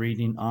ton of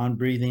reading on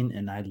breathing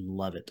and I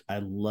love it. I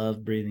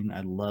love breathing.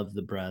 I love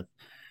the breath.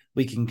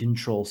 We can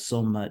control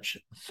so much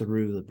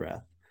through the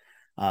breath.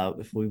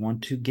 If we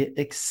want to get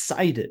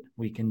excited,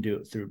 we can do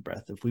it through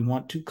breath. If we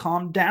want to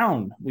calm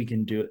down, we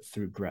can do it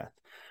through breath.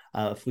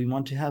 If we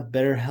want to have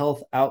better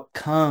health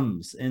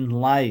outcomes in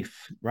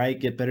life, right?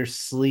 Get better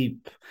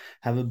sleep,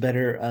 have a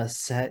better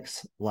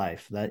sex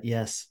life. That,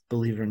 yes,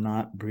 believe it or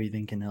not,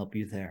 breathing can help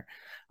you there.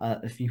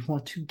 If you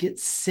want to get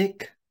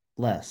sick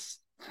less,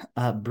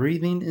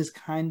 breathing is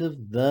kind of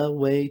the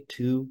way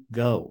to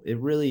go. It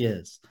really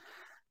is.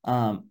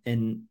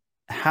 And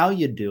how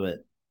you do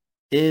it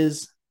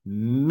is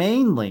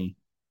mainly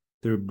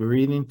through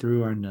breathing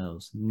through our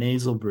nose,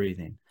 nasal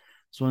breathing.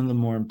 It's one of the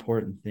more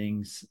important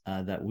things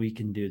that we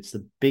can do. It's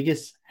the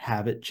biggest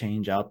habit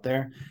change out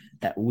there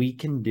that we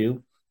can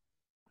do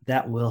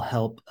that will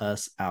help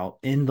us out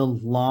in the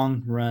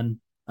long run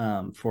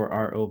for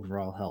our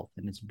overall health.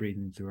 And it's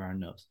breathing through our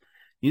nose.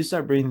 You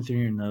start breathing through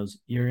your nose,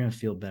 you're going to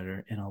feel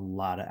better in a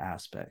lot of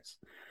aspects.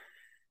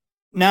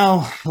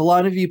 Now, a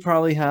lot of you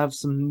probably have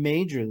some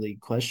major league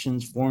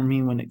questions for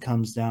me when it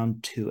comes down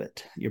to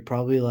it. You're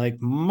probably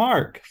like,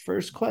 Mark,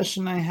 first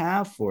question I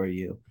have for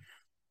you.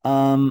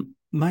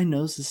 My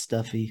nose is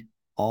stuffy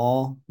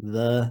all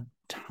the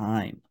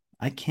time.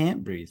 I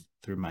can't breathe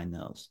through my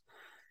nose.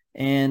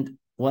 And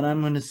what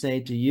I'm going to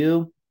say to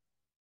you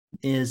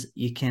is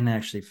you can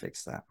actually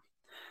fix that.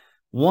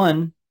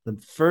 One, the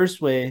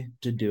first way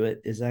to do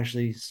it is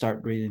actually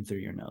start breathing through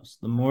your nose.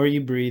 The more you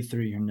breathe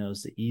through your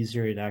nose, the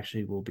easier it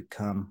actually will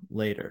become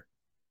later.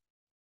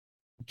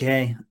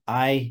 Okay,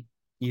 I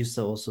used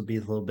to also be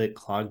a little bit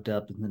clogged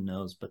up in the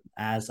nose, but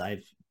as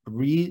I've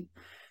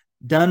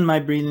done my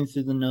breathing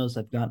through the nose,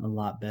 I've gotten a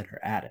lot better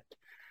at it.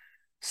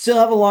 Still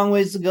have a long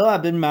ways to go.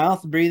 I've been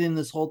mouth breathing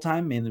this whole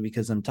time, mainly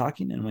because I'm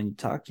talking. And when you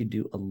talk, you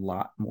do a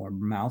lot more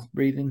mouth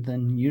breathing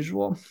than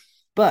usual.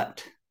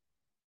 But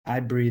I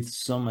breathe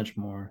so much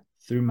more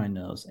through my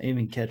nose. I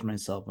even catch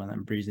myself when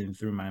I'm breathing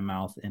through my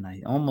mouth, and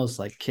I almost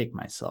like kick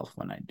myself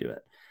when I do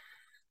it.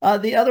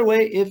 The other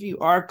way, if you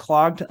are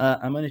clogged,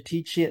 I'm going to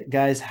teach you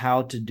guys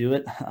how to do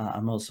it.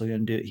 I'm also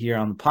going to do it here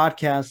on the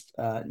podcast.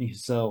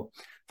 So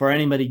for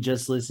anybody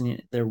just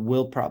listening, there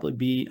will probably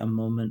be a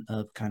moment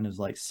of kind of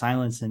like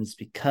silence, and it's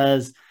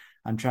because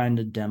I'm trying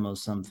to demo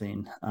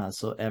something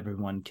so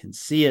everyone can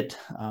see it.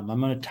 I'm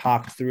going to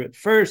talk through it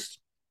first,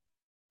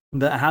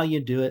 but how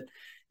you do it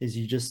is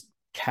you just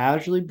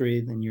casually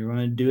breathe, and you're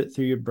going to do it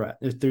through your breath,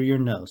 through your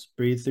nose.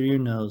 Breathe through your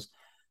nose.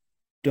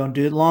 Don't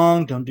do it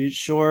long, don't do it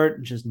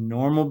short, just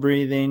normal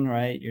breathing,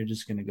 right? You're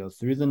just going to go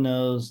through the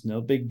nose,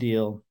 no big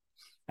deal.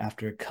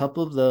 After a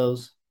couple of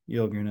those,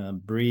 you're going to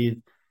breathe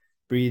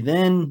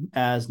in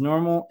as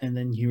normal, and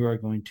then you are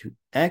going to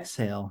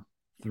exhale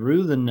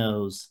through the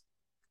nose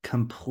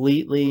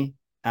completely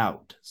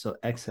out. So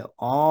exhale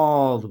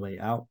all the way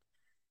out.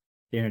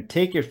 You're going to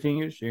take your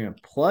fingers, you're going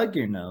to plug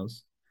your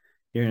nose,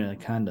 you're going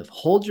to kind of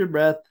hold your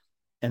breath,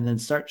 and then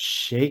start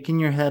shaking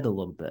your head a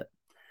little bit.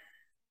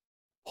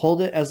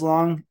 Hold it as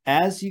long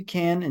as you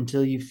can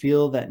until you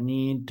feel that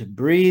need to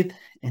breathe,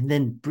 and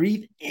then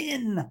breathe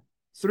in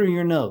through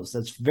your nose.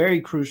 That's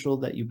very crucial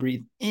that you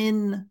breathe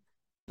in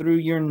through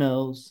your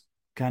nose,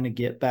 kind of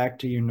get back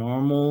to your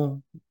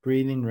normal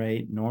breathing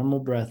rate, normal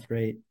breath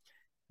rate.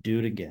 Do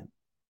it again.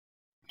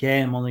 Okay,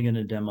 I'm only going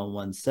to demo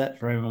one set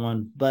for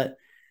everyone, but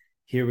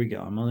here we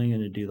go. I'm only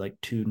going to do like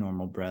 2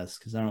 normal breaths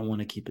because I don't want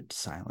to keep it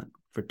silent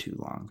for too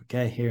long.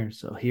 Okay, here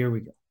we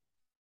go.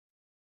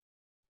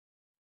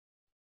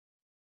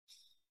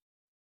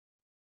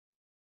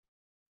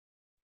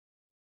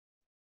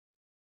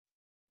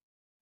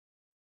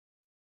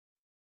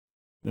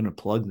 I'm going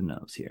to plug the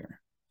nose here.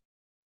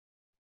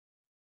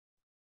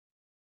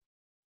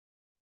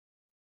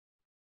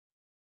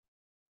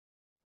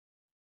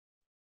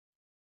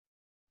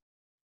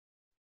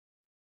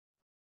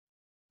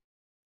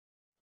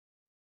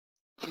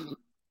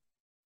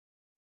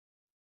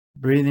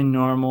 Breathing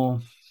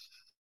normal,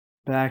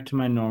 back to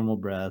my normal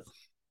breath.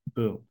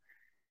 Boom.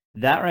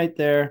 That right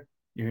there,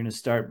 you're going to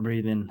start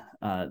breathing.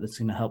 That's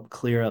going to help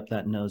clear up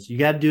that nose. You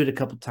got to do it a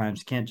couple times.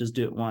 You can't just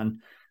do it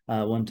one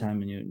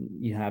time, and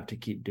you have to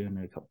keep doing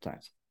it a couple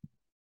times.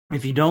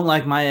 If you don't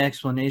like my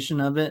explanation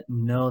of it,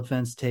 no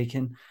offense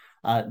taken.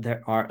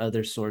 There are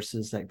other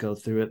sources that go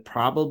through it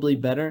probably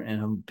better,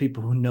 and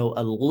people who know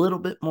a little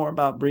bit more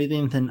about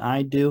breathing than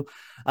I do.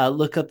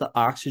 Look up the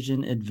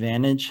Oxygen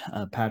Advantage.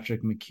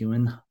 Patrick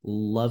McEwen,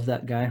 love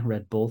that guy.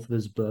 Read both of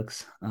his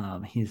books.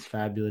 He's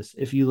fabulous.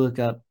 If you look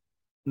up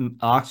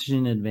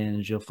Oxygen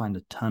Advantage, you'll find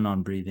a ton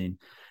on breathing.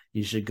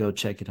 You should go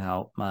check it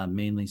out,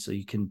 mainly so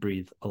you can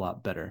breathe a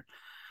lot better.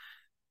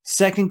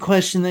 Second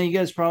question that you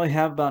guys probably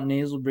have about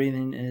nasal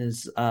breathing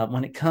is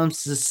when it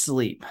comes to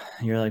sleep.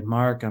 You're like,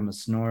 Mark, I'm a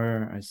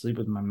snorer. I sleep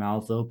with my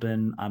mouth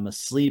open. I'm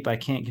asleep. I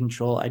can't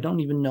control. I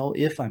don't even know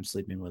if I'm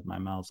sleeping with my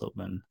mouth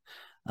open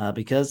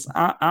because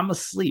I'm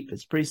asleep.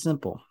 It's pretty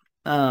simple.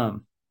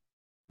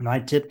 My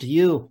tip to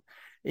you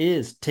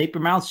is tape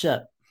your mouth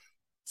shut.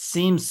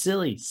 Seems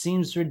silly,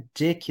 seems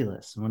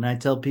ridiculous. When I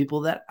tell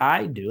people that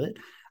I do it,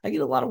 I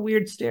get a lot of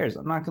weird stares.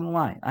 I'm not going to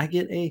lie. I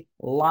get a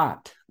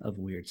lot of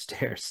weird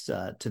stares,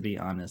 to be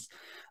honest.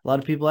 A lot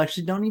of people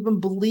actually don't even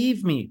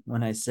believe me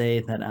when I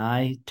say that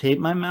I tape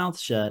my mouth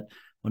shut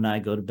when I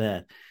go to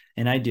bed.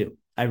 And I do.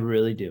 I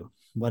really do.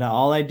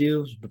 All I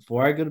do is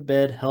before I go to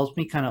bed helps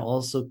me kind of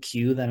also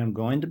cue that I'm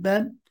going to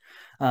bed.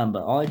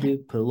 But all I do,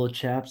 put a little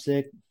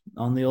chapstick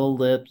on the old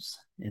lips,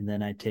 and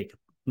then I take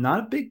not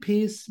a big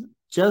piece,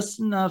 just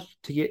enough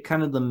to get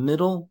kind of the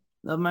middle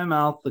of my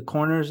mouth. The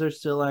corners are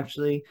still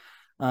actually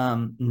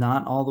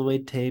not all the way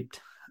taped.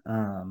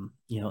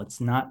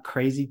 It's not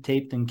crazy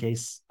taped in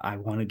case I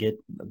want to get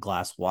a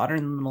glass of water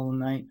in the middle of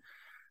the night.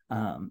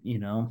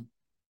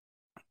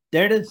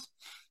 There it is.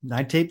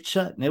 I taped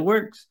shut and it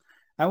works.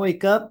 I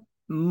wake up.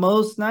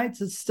 Most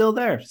nights it's still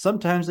there.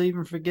 Sometimes I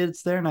even forget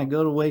it's there and I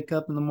go to wake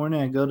up in the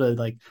morning. I go to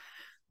like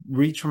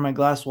reach for my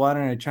glass of water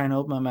and I try and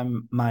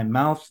open my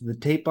mouth to the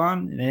tape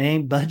on and it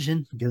ain't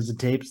budging because the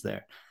tape's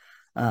there.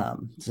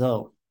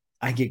 So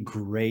I get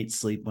great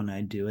sleep when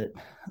I do it.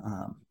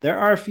 There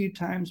are a few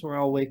times where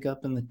I'll wake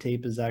up and the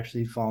tape is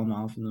actually falling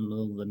off in the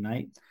middle of the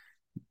night.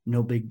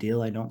 No big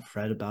deal. I don't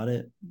fret about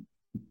it.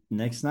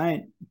 Next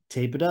night,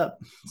 tape it up.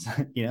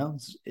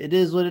 It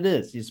is what it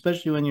is,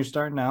 especially when you're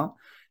starting out.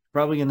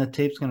 Probably the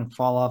tape's going to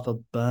fall off a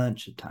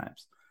bunch of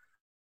times.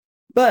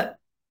 But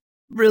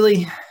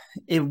really,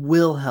 it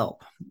will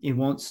help. You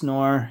won't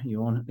snore.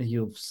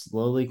 You'll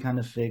slowly kind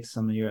of fix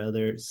some of your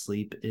other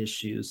sleep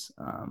issues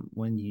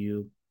when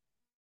you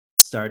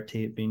start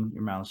taping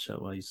your mouth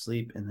shut while you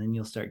sleep, and then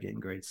you'll start getting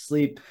great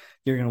sleep.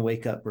 You're going to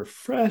wake up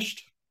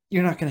refreshed.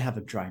 You're not going to have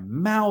a dry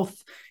mouth.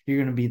 You're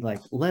going to be like,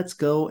 let's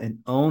go and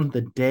own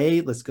the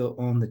day. Let's go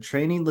own the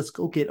training. Let's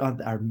go get on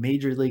our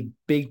major league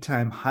big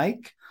time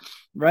hike,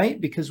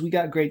 right? Because we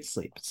got great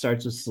sleep. It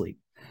starts with sleep.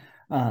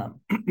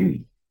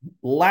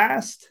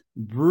 Last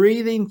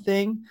breathing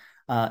thing,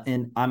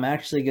 and I'm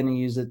actually going to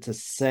use it to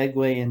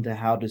segue into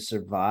how to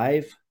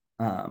survive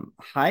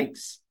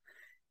hikes,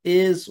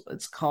 is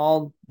what's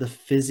called the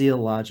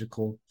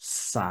physiological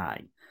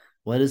sigh.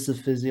 What is the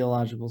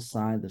physiological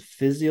sigh? The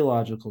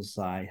physiological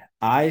sigh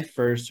I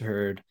first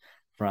heard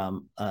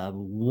from a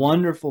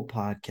wonderful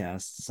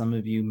podcast. Some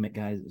of you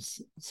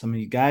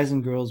guys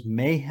and girls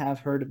may have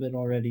heard of it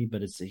already,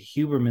 but it's a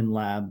Huberman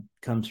Lab.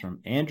 Comes from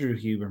Andrew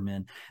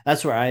Huberman.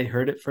 That's where I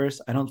heard it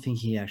first. I don't think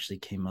he actually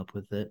came up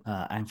with it.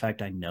 In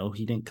fact, I know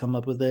he didn't come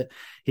up with it.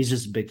 He's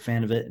just a big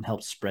fan of it and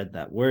helps spread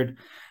that word.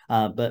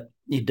 But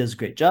he does a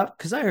great job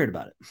because I heard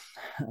about it.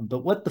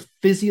 But what the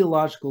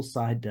physiological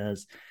side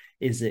does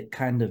is it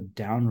kind of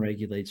down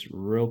regulates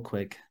real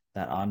quick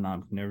that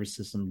autonomic nervous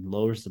system,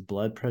 lowers the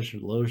blood pressure,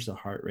 lowers the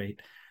heart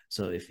rate.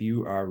 So if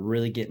you are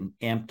really getting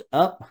amped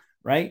up,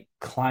 right,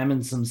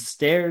 climbing some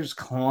stairs,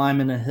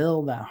 climbing a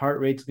hill, that heart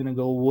rate's going to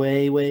go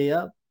way, way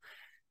up.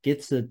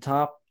 Get to the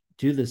top,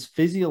 do this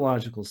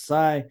physiological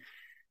sigh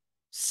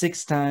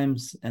 6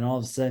 times, and all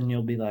of a sudden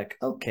you'll be like,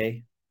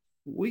 okay,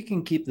 we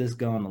can keep this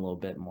going a little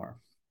bit more.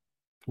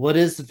 What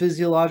is the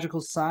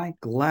physiological sigh?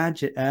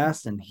 Glad you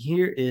asked, and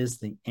here is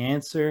the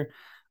answer.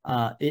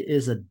 It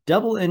is a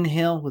double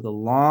inhale with a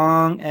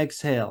long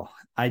exhale.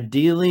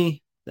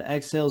 Ideally, the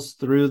exhale's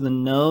through the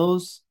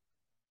nose,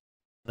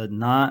 but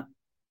not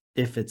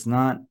if it's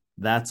not,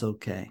 that's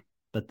okay.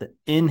 But the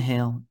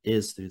inhale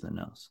is through the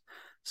nose.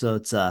 So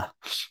it's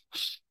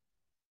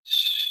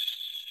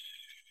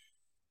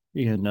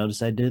you're going to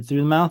notice I did it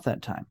through the mouth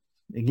that time.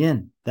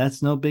 Again,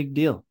 that's no big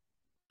deal.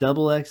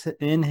 Double exhale,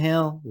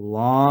 inhale,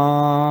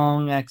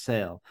 long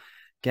exhale.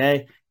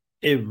 Okay.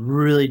 It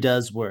really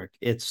does work.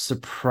 It's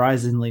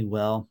surprisingly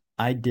well.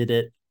 I did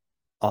it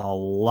a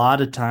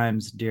lot of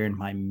times during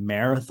my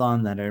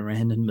marathon that I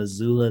ran in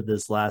Missoula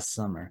this last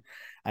summer.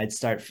 I'd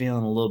start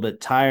feeling a little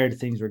bit tired.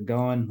 Things were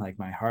going, like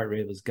my heart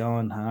rate was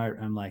going high.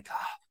 I'm like,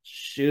 oh,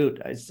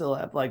 shoot, I still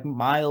have like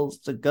miles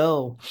to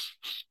go.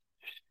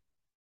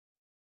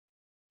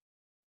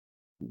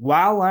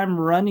 While I'm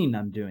running,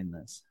 I'm doing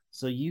this.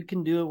 So you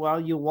can do it while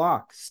you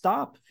walk.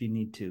 Stop if you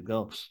need to.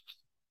 Go.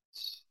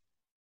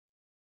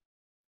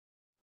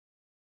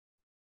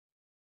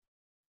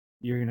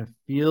 You're going to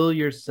feel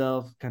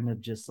yourself kind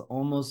of just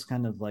almost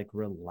kind of like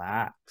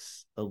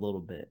relax a little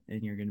bit.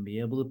 And you're going to be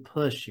able to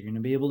push. You're going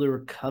to be able to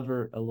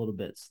recover a little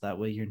bit. So that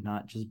way you're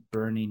not just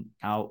burning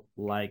out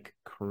like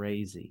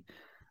crazy.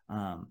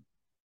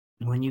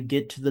 When you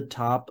get to the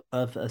top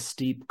of a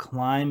steep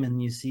climb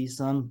and you see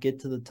some get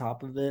to the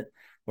top of it,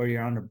 or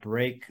you're on a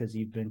break because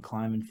you've been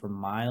climbing for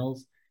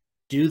miles,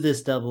 do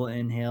this double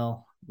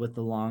inhale with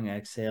the long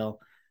exhale.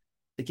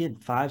 Again,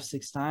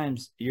 5-6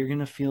 times, you're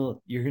gonna feel it.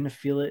 You're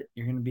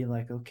gonna be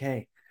like,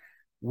 okay,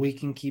 we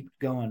can keep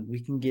going. We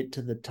can get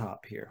to the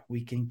top here.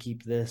 We can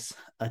keep this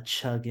a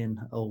chugging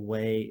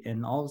away.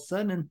 And all of a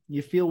sudden,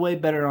 you feel way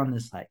better on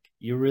this hike.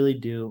 You really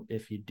do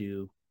if you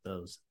do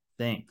those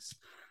things.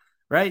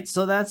 Right.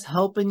 So that's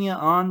helping you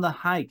on the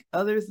hike.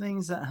 Other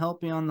things that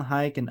help you on the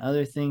hike and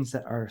other things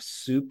that are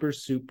super,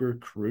 super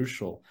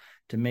crucial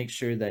to make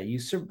sure that you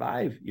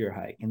survive your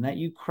hike and that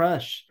you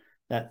crush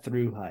that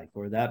through hike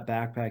or that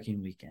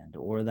backpacking weekend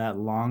or that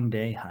long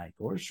day hike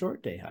or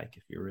short day hike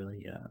if you're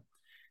really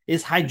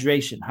is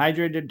hydration.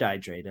 Hydrate or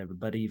dihydrate,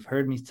 everybody. You've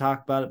heard me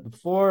talk about it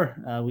before.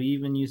 We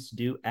even used to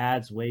do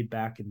ads way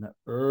back in the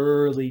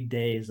early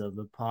days of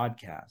the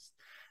podcast.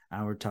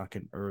 We're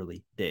talking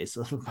early days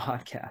of the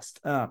podcast.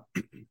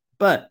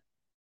 But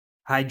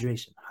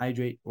hydration,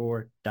 hydrate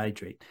or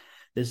dihydrate.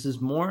 This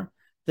is more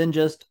than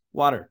just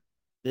water.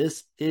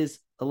 This is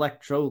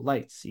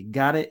electrolytes. You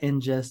got to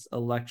ingest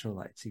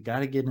electrolytes. You got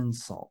to get in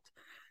salt.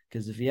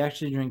 Because if you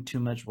actually drink too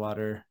much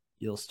water,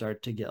 you'll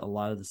start to get a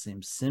lot of the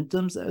same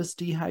symptoms as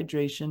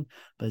dehydration,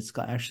 but it's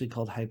actually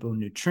called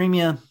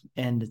hyponatremia,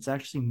 and it's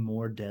actually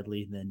more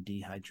deadly than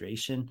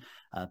dehydration.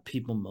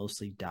 People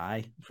mostly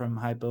die from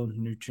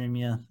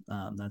hyponatremia.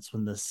 That's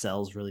when the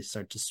cells really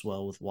start to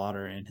swell with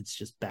water, and it's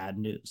just bad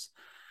news.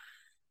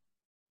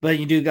 But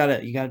you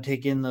gotta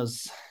take in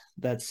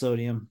that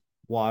sodium,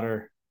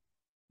 water,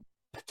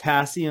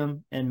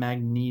 potassium, and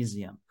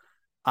magnesium.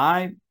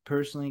 I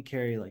personally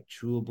carry like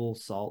chewable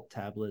salt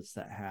tablets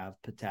that have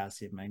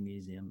potassium,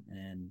 magnesium,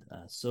 and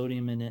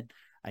sodium in it.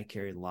 I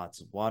carry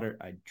lots of water.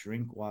 I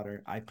drink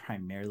water. I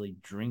primarily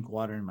drink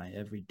water in my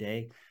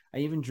everyday. I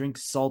even drink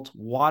salt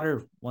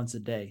water once a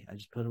day. I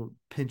just put a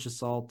pinch of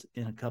salt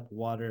in a cup of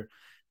water.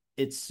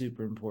 It's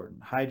super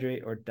important.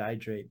 Hydrate or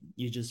dihydrate.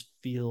 You just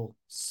feel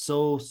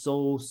so,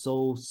 so,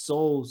 so,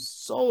 so,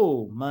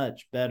 so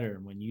much better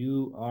when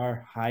you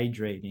are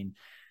hydrating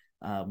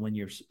when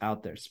you're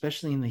out there,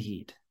 especially in the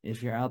heat.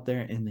 If you're out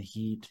there in the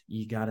heat,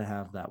 you got to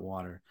have that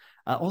water.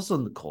 Also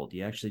in the cold,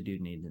 you actually do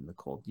need it in the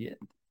cold. Yeah.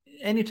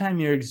 Anytime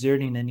you're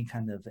exerting any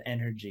kind of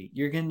energy,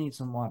 you're going to need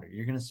some water.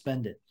 You're going to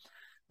spend it.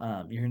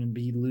 You're going to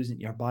be losing.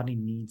 Your body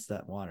needs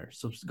that water.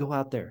 So go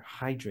out there,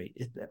 hydrate.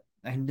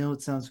 I know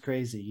it sounds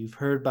crazy. You've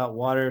heard about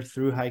water.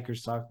 Through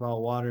hikers talk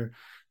about water.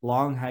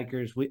 Long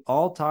hikers, we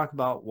all talk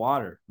about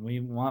water. We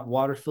want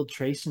water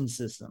filtration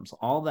systems,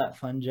 all that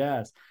fun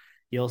jazz.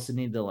 You also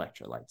need the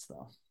electrolytes,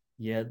 though.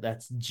 Yeah,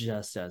 that's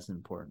just as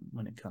important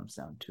when it comes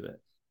down to it.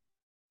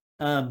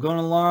 Going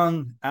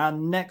along,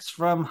 next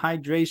from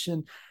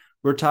hydration,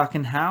 we're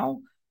talking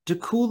how to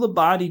cool the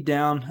body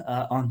down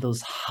on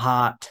those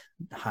hot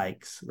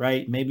hikes,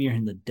 right? Maybe you're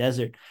in the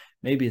desert,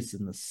 maybe it's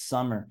in the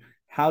summer.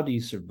 How do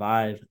you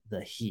survive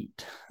the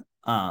heat?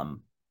 It's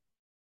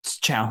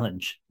a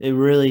challenge. It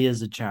really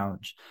is a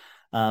challenge.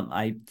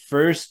 I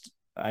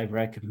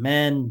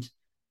recommend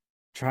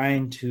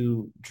trying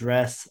to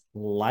dress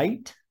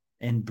light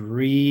and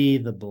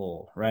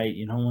breathable, right?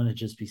 You don't want to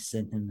just be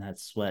sitting in that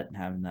sweat and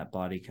having that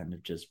body kind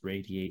of just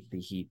radiate the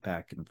heat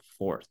back and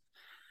forth.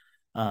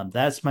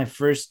 That's my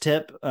first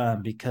tip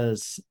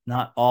because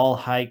not all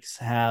hikes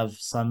have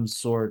some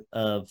sort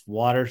of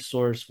water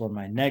source for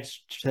my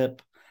next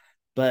tip.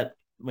 But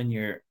when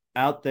you're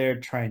out there,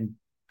 try and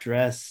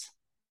dress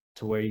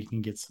to where you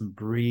can get some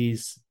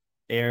breeze,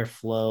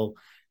 airflow,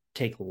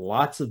 take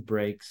lots of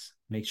breaks.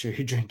 Make sure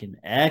you're drinking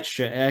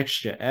extra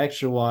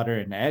water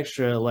and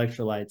extra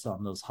electrolytes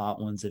on those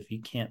hot ones if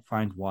you can't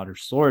find water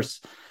source.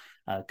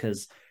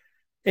 Because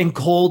in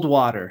cold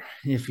water,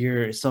 if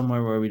you're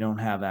somewhere where we don't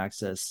have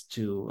access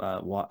to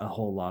a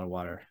whole lot of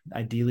water,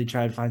 ideally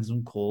try to find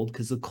some cold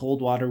because the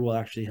cold water will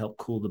actually help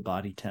cool the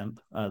body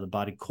the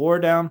body core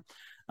down,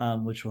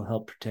 which will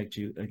help protect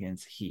you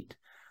against heat.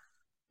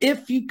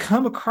 If you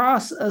come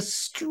across a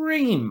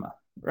stream,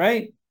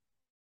 right,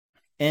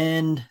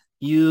 and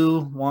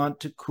you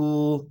want to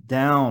cool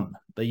down,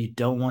 but you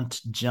don't want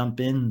to jump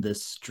in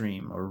this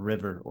stream or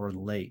river or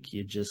lake,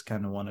 you just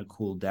kind of want to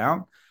cool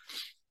down.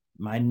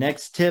 My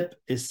next tip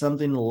is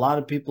something a lot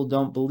of people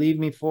don't believe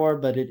me for,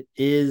 but it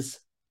is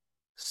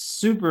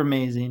super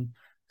amazing,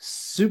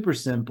 super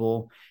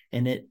simple,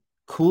 and it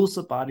cools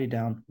the body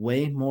down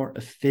way more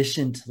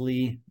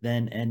efficiently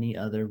than any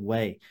other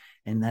way.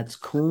 And that's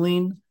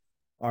cooling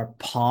our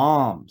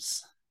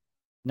palms.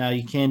 Now,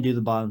 you can do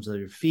the bottoms of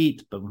your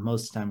feet, but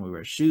most of the time we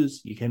wear shoes.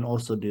 You can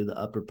also do the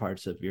upper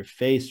parts of your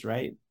face,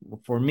 right?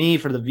 For me,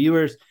 for the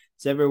viewers,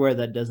 it's everywhere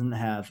that doesn't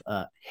have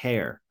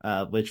hair,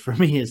 which for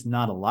me is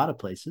not a lot of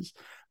places,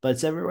 but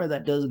it's everywhere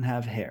that doesn't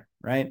have hair,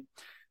 right?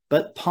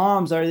 But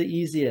palms are the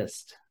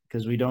easiest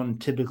because we don't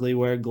typically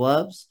wear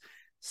gloves.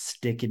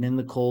 Stick it in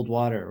the cold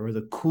water or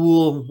the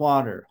cool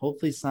water.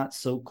 Hopefully, it's not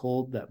so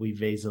cold that we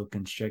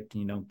vasoconstrict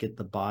and you don't get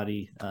the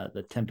body,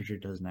 the temperature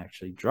doesn't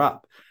actually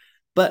drop.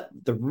 But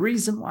the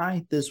reason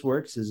why this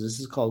works is this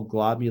is called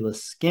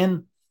globulous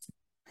skin.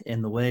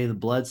 And the way the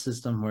blood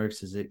system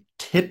works is it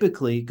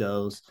typically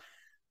goes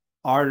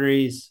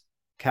arteries,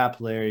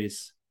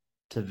 capillaries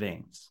to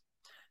veins.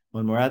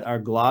 When we're at our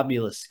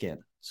globulous skin,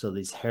 so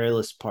these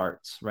hairless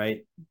parts,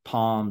 right?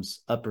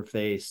 Palms, upper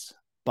face,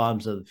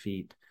 bottoms of the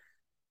feet,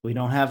 we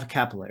don't have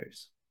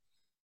capillaries.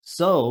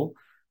 So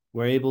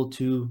we're able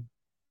to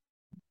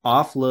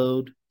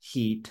offload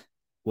heat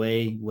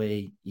way,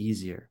 way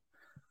easier.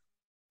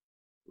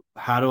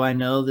 How do I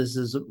know this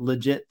is a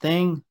legit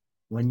thing?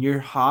 When you're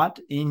hot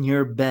in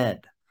your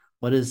bed,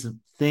 what is the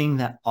thing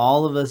that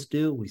all of us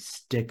do? We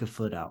stick a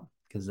foot out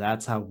because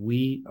that's how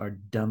we are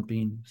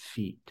dumping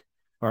feet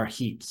or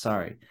heat,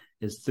 sorry,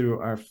 is through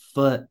our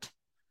foot.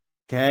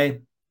 Okay.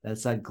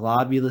 That's that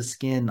globulous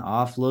skin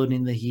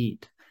offloading the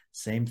heat.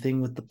 Same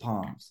thing with the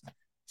palms.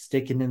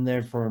 Sticking in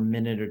there for a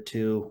minute or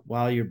two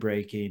while you're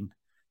breaking,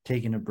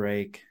 taking a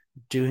break,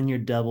 doing your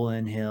double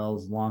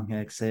inhales, long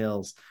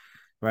exhales,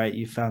 right?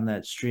 You found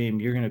that stream,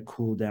 you're going to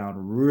cool down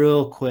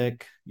real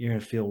quick. You're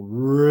going to feel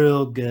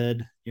real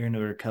good. You're going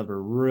to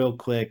recover real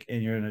quick,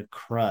 and you're going to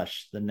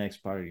crush the next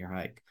part of your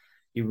hike.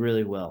 You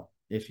really will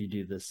if you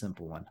do this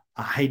simple one.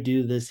 I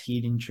do this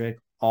heating trick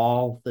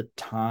all the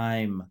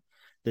time,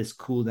 this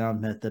cool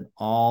down method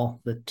all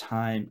the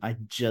time. I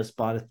just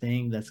bought a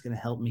thing that's going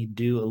to help me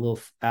do a little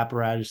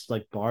apparatus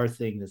like bar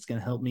thing that's going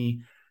to help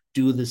me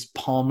do this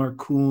Palmer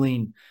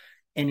cooling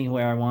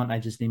anywhere I want. I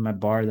just need my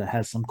bar that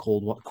has some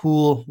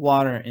cool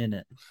water in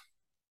it.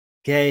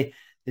 Okay.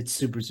 It's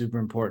super, super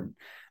important.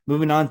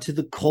 Moving on to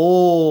the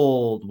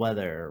cold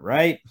weather,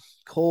 right?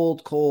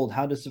 Cold.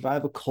 How to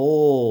survive a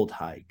cold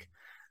hike.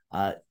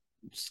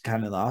 It's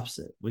kind of the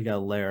opposite. We got to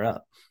layer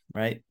up,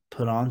 right?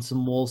 Put on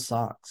some wool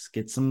socks,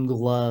 get some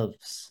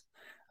gloves,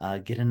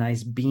 get a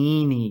nice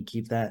beanie,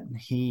 keep that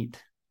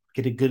heat,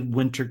 get a good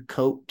winter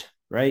coat,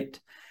 right?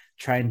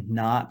 Try and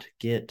not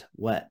get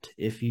wet.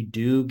 If you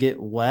do get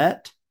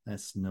wet,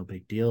 that's no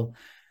big deal.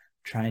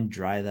 Try and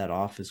dry that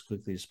off as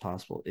quickly as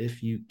possible.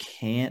 If you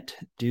can't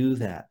do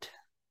that,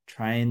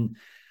 try and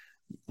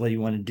what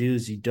you want to do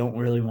is you don't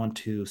really want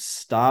to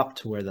stop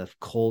to where the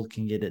cold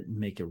can get it and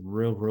make it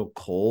real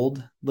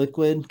cold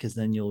liquid, because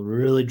then you'll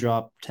really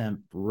drop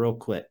temp real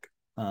quick.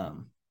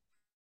 And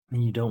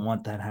you don't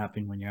want that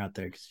happening when you're out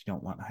there because you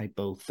don't want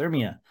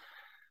hypothermia.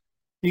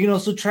 You can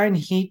also try and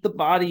heat the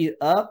body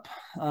up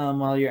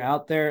while you're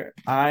out there.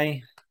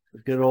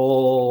 Good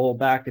old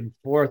back and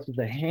forth with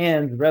the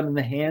hands, rubbing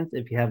the hands.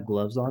 If you have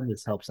gloves on,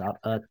 this helps out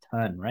a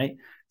ton, right?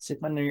 Stick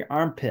under your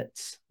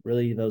armpits.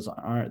 Really, those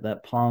aren't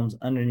that palms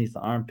underneath the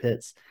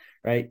armpits,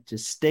 right?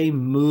 Just stay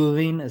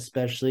moving,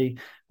 especially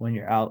when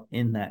you're out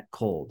in that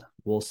cold.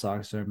 Wool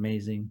socks are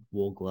amazing.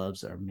 Wool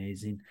gloves are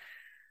amazing.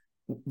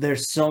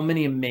 There's so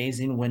many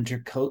amazing winter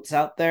coats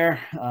out there.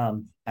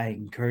 I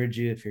encourage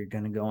you, if you're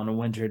going to go on a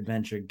winter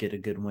adventure, get a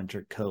good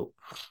winter coat.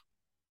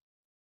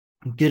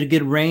 Get a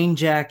good rain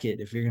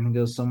jacket if you're going to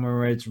go somewhere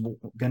where it's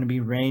going to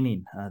be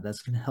raining.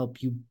 That's going to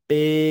help you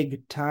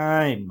big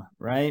time,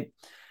 right?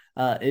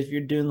 If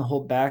you're doing the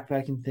whole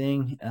backpacking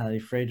thing, you're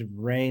afraid of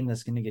rain,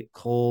 that's going to get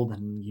cold,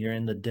 and you're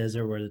in the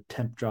desert where the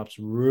temp drops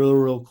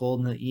real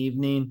cold in the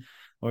evening,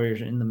 or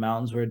you're in the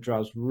mountains where it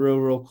drops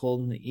real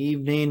cold in the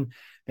evening,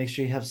 make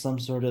sure you have some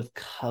sort of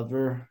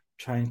cover.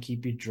 Try and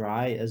keep you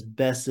dry as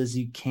best as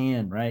you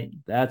can, right?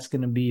 That's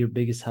going to be your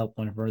biggest help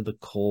whenever the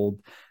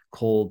cold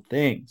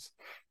things.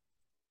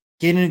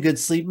 Getting a good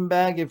sleeping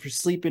bag if you're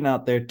sleeping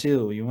out there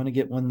too. You want to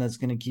get one that's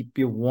going to keep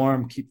you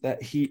warm, keep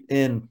that heat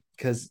in,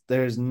 because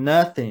there's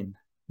nothing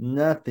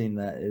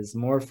that is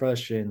more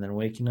frustrating than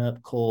waking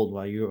up cold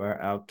while you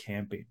are out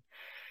camping.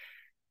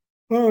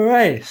 All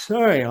right,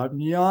 sorry, I'm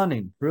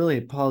yawning. Really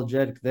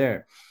apologetic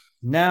there.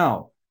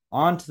 Now,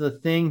 on to the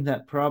thing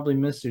that probably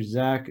Mr.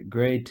 Zach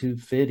Gray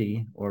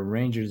 250 or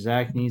Ranger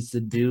Zach needs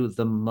to do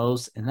the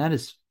most, and that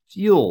is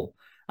fuel,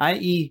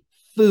 i.e.,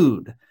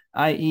 food,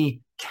 i.e.,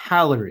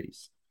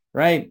 calories,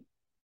 right?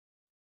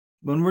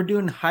 When we're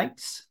doing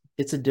hikes,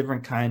 it's a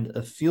different kind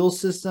of fuel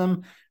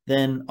system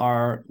than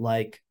our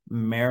like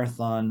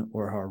marathon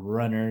or our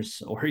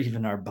runners or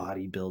even our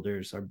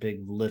bodybuilders, our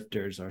big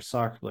lifters, our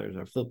soccer players,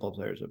 our football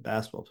players, our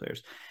basketball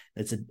players.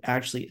 It's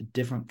actually a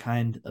different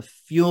kind of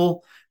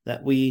fuel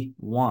that we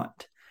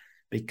want.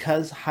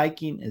 Because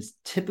hiking is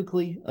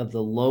typically of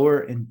the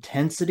lower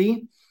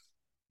intensity,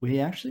 we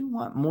actually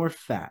want more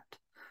fat,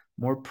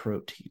 more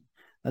protein.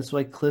 That's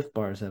why Cliff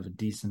Bars have a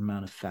decent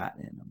amount of fat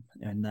in them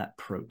and that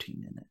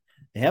protein in it.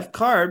 They have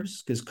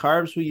carbs because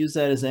carbs, we use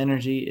that as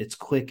energy. It's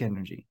quick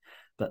energy.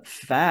 But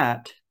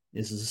fat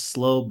is a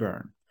slow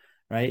burn,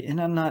 right? And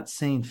I'm not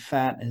saying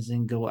fat as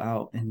in go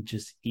out and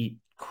just eat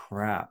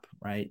crap,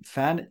 right?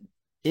 Fat,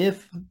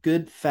 if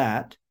good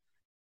fat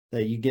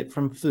that you get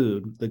from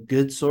food, the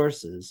good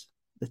sources,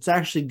 it's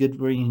actually good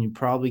for you, and you're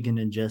probably going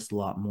to ingest a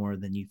lot more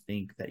than you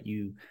think that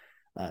you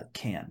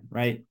can,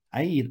 right?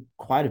 I eat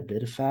quite a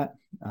bit of fat.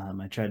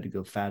 I tried to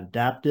go fat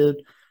adapted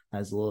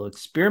as a little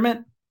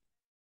experiment.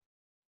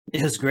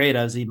 It was great.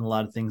 I was eating a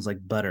lot of things like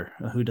butter.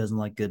 Who doesn't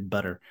like good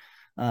butter?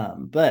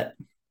 But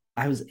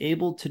I was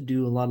able to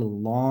do a lot of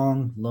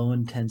long, low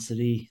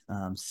intensity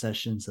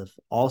sessions of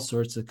all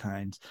sorts of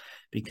kinds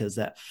because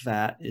that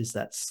fat is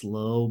that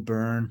slow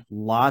burn,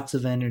 lots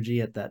of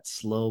energy at that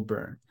slow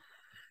burn,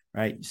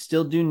 right? You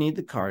still do need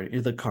the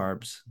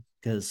carbs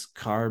because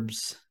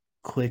carbs,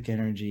 quick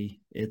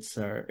energy. It's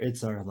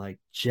our like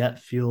jet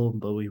fuel,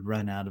 but we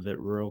run out of it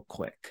real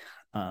quick.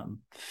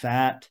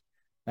 Fat,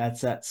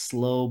 that's that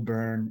slow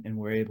burn, and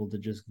we're able to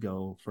just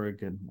go for a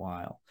good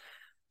while.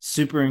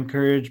 Super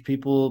encourage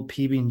people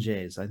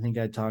PB&Js. I think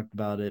I talked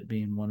about it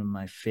being one of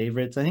my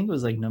favorites. I think it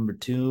was like number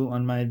 2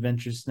 on my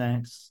adventure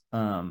snacks.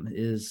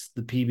 Is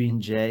the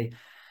PB&J.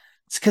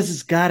 It's because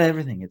it's got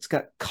everything. It's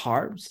got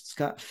carbs, it's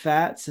got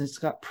fats, and it's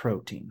got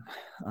protein.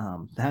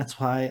 That's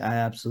why I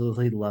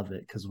absolutely love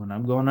it. Because when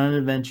I'm going on an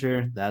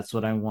adventure, that's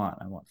what I want.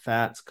 I want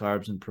fats,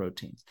 carbs, and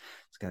proteins.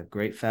 It's got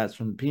great fats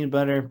from the peanut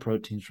butter,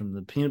 proteins from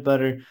the peanut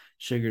butter,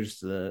 sugars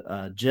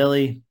the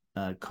jelly,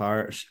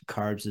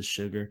 carbs is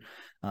sugar,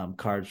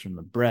 carbs from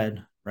the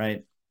bread.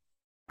 Right,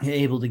 you're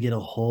able to get a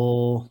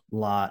whole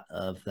lot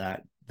of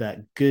that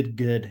good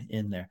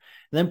in there.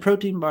 And then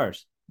protein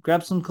bars.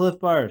 Grab some Cliff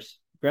bars.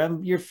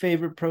 Grab your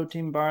favorite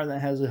protein bar that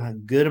has a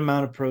good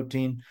amount of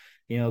protein.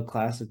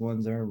 Classic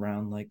ones are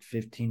around like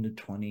 15 to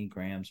 20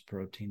 grams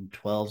protein.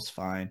 12's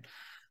fine.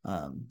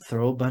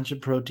 Throw a bunch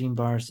of protein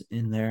bars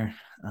in there,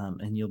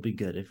 and you'll be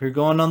good. If you're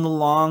going on the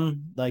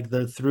long, like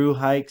the through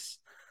hikes,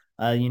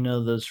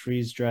 those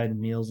freeze dried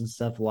meals and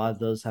stuff, a lot of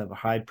those have a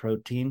high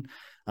protein.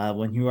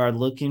 When you are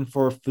looking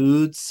for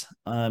foods,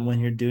 when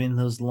you're doing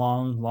those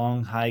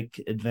long hike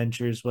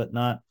adventures,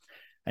 whatnot,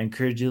 I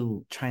encourage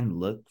you to try and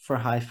look for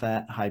high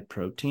fat, high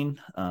protein.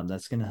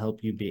 That's going to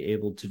help you be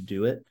able to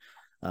do it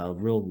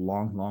real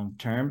long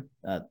term.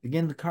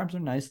 Again, the carbs are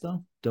nice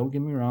though. Don't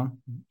get me wrong.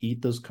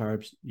 Eat those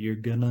carbs. You're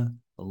going to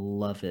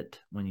love it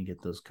when you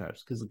get those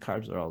carbs because the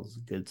carbs are all this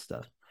good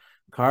stuff.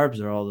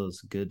 Carbs are all those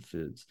good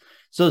foods.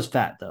 So is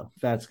fat though.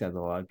 Fat's got a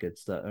lot of good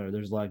stuff. Or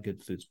there's a lot of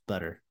good foods.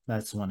 Butter.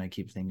 That's the one I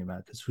keep thinking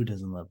about because who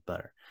doesn't love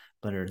butter?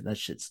 Butter. That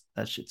shit's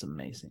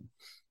amazing.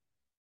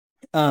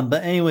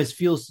 But anyways,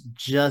 fuel's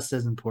just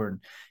as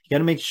important. You got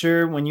to make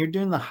sure when you're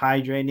doing the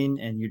hydrating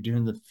and you're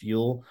doing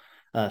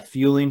the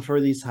fueling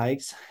for these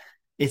hikes,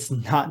 it's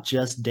not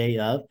just day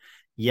of.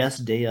 Yes,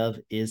 day of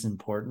is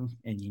important,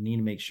 and you need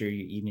to make sure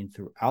you're eating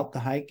throughout the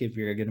hike. If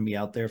you're going to be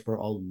out there for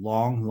a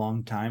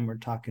long time, we're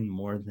talking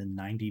more than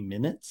 90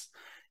 minutes,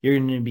 you're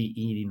going to be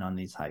eating on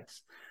these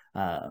hikes.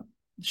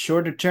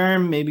 Shorter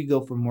term, maybe go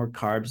for more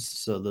carbs.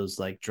 So those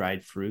like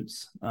dried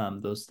fruits,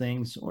 those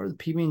things, or the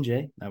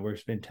PB&J, that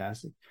works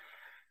fantastic.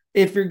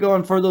 If you're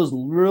going for those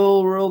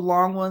real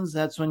long ones,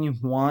 that's when you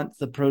want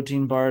the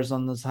protein bars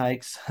on those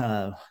hikes.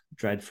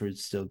 Dried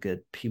fruits still good.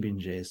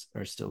 PB&Js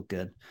are still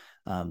good.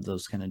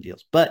 Those kind of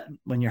deals. But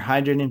when you're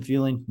hydrating and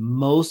fueling,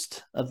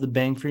 most of the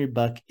bang for your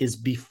buck is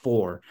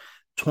before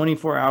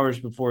 24 hours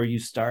before you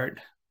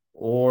start,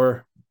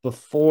 or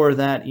before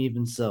that,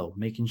 even so,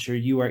 making sure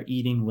you are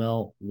eating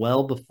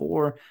well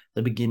before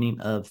the beginning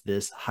of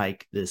this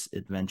hike, this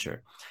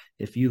adventure.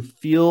 If you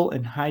fuel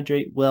and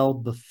hydrate well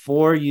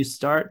before you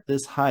start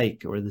this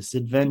hike or this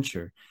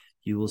adventure,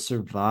 you will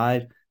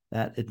survive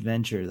that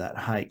adventure, that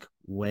hike,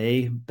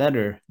 way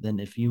better than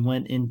if you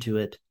went into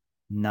it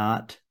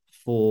not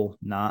full,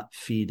 not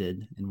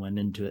feeded, and went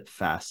into it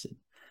fasted.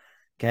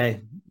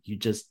 Okay.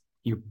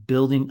 You're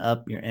building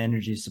up your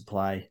energy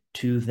supply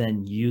to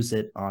then use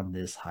it on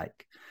this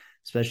hike,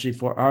 especially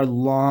for our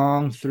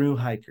long through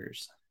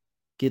hikers.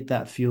 Get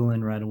that fuel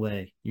in right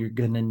away. You're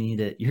going to need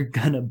it. You're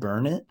going to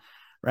burn it,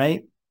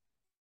 right?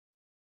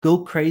 Go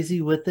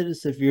crazy with it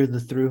as if you're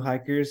the through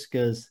hikers,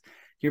 because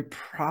you're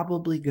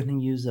probably going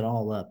to use it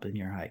all up in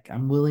your hike.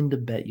 I'm willing to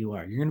bet you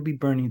are. You're going to be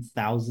burning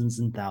thousands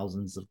and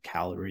thousands of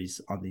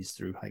calories on these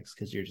through hikes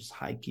because you're just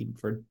hiking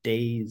for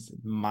days,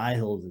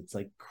 miles. It's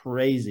like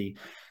crazy.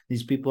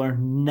 These people are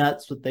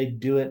nuts what they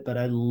do it, but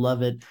I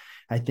love it.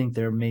 I think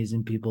they're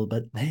amazing people,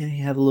 but they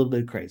have a little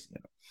bit of crazy.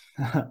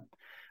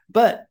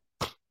 But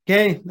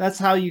okay, that's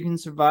how you can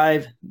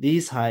survive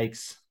these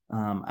hikes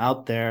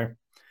out there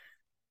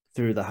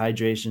through the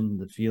hydration,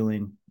 the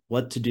fueling,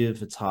 what to do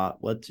if it's hot,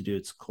 what to do if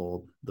it's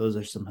cold. Those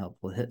are some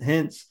helpful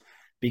hints,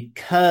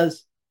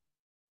 because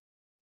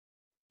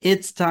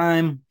it's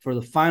time for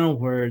the final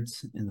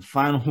words, and the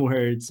final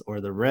words, or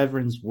the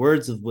Reverend's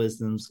words of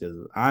wisdoms,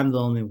 because I'm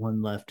the only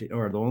one left,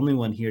 or the only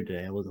one here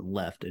today. I wasn't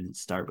left. I didn't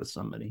start with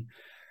somebody,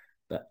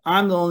 but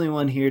I'm the only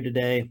one here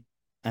today.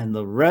 And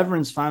the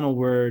Reverend's final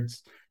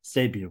words: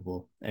 stay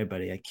beautiful,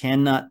 everybody. I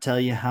cannot tell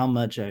you how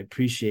much I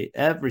appreciate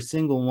every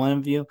single one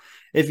of you.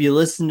 If you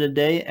listen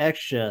today,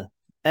 extra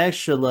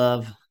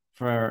love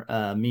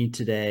for me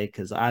today,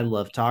 because I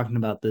love talking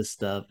about this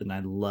stuff, and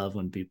I love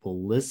when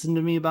people listen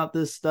to me about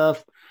this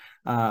stuff.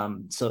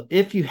 So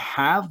if you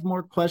have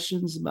more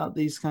questions about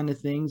these kind of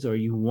things, or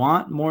you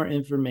want more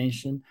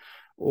information,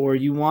 or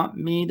you want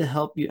me to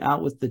help you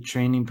out with the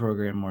training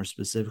program more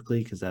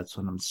specifically, because that's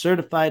what I'm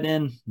certified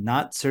in,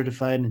 not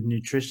certified in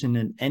nutrition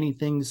and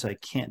anything, so I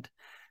can't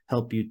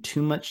help you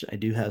too much. I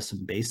do have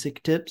some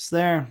basic tips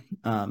there,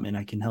 and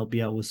I can help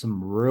you out with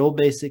some real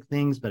basic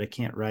things, but I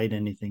can't write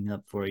anything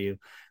up for you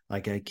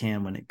like I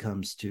can when it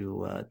comes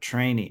to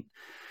training.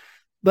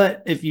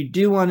 But if you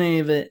do want any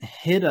of it,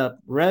 hit up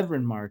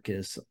Reverend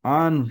Marcus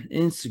on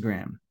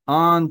Instagram,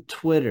 on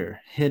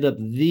Twitter. Hit up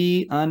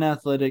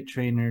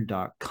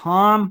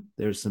theUnathleticTrainer.com.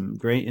 There's some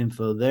great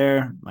info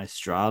there. My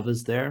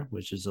Strava's there,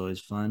 which is always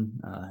fun.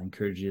 I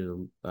encourage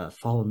you to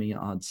follow me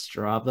on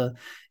Strava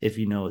if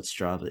you know what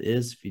Strava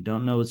is. If you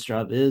don't know what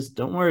Strava is,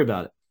 don't worry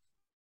about it.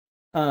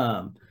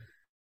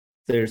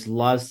 There's a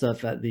lot of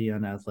stuff at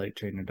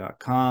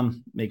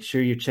theUnathleticTrainer.com. Make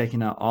sure you're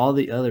checking out all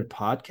the other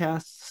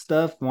podcast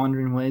stuff,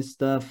 Wandering Ways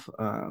stuff.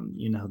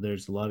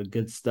 There's a lot of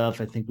good stuff.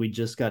 I think we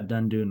just got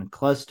done doing a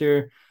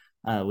cluster.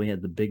 We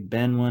had the Big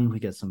Ben one. We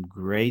got some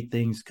great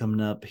things coming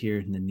up here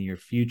in the near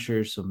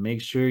future. So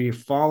make sure you're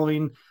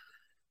following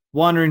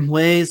Wandering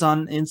Ways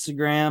on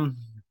Instagram.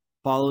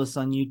 Follow us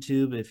on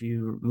YouTube. If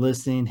you're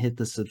listening, hit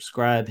the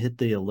subscribe, hit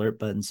the alert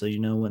button so you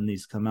know when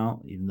these come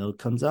out, even though it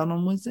comes out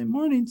on Wednesday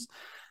mornings.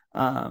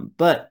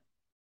 But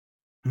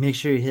make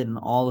sure you're hitting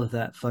all of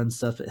that fun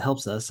stuff. It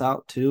helps us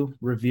out too.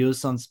 Review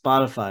us on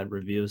Spotify,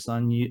 review us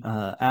on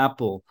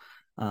Apple.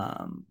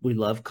 We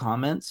love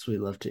comments. We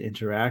love to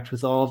interact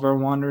with all of our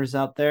wanderers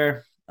out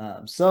there.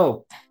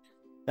 So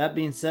that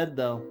being said,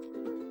 though,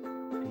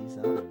 peace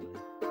out.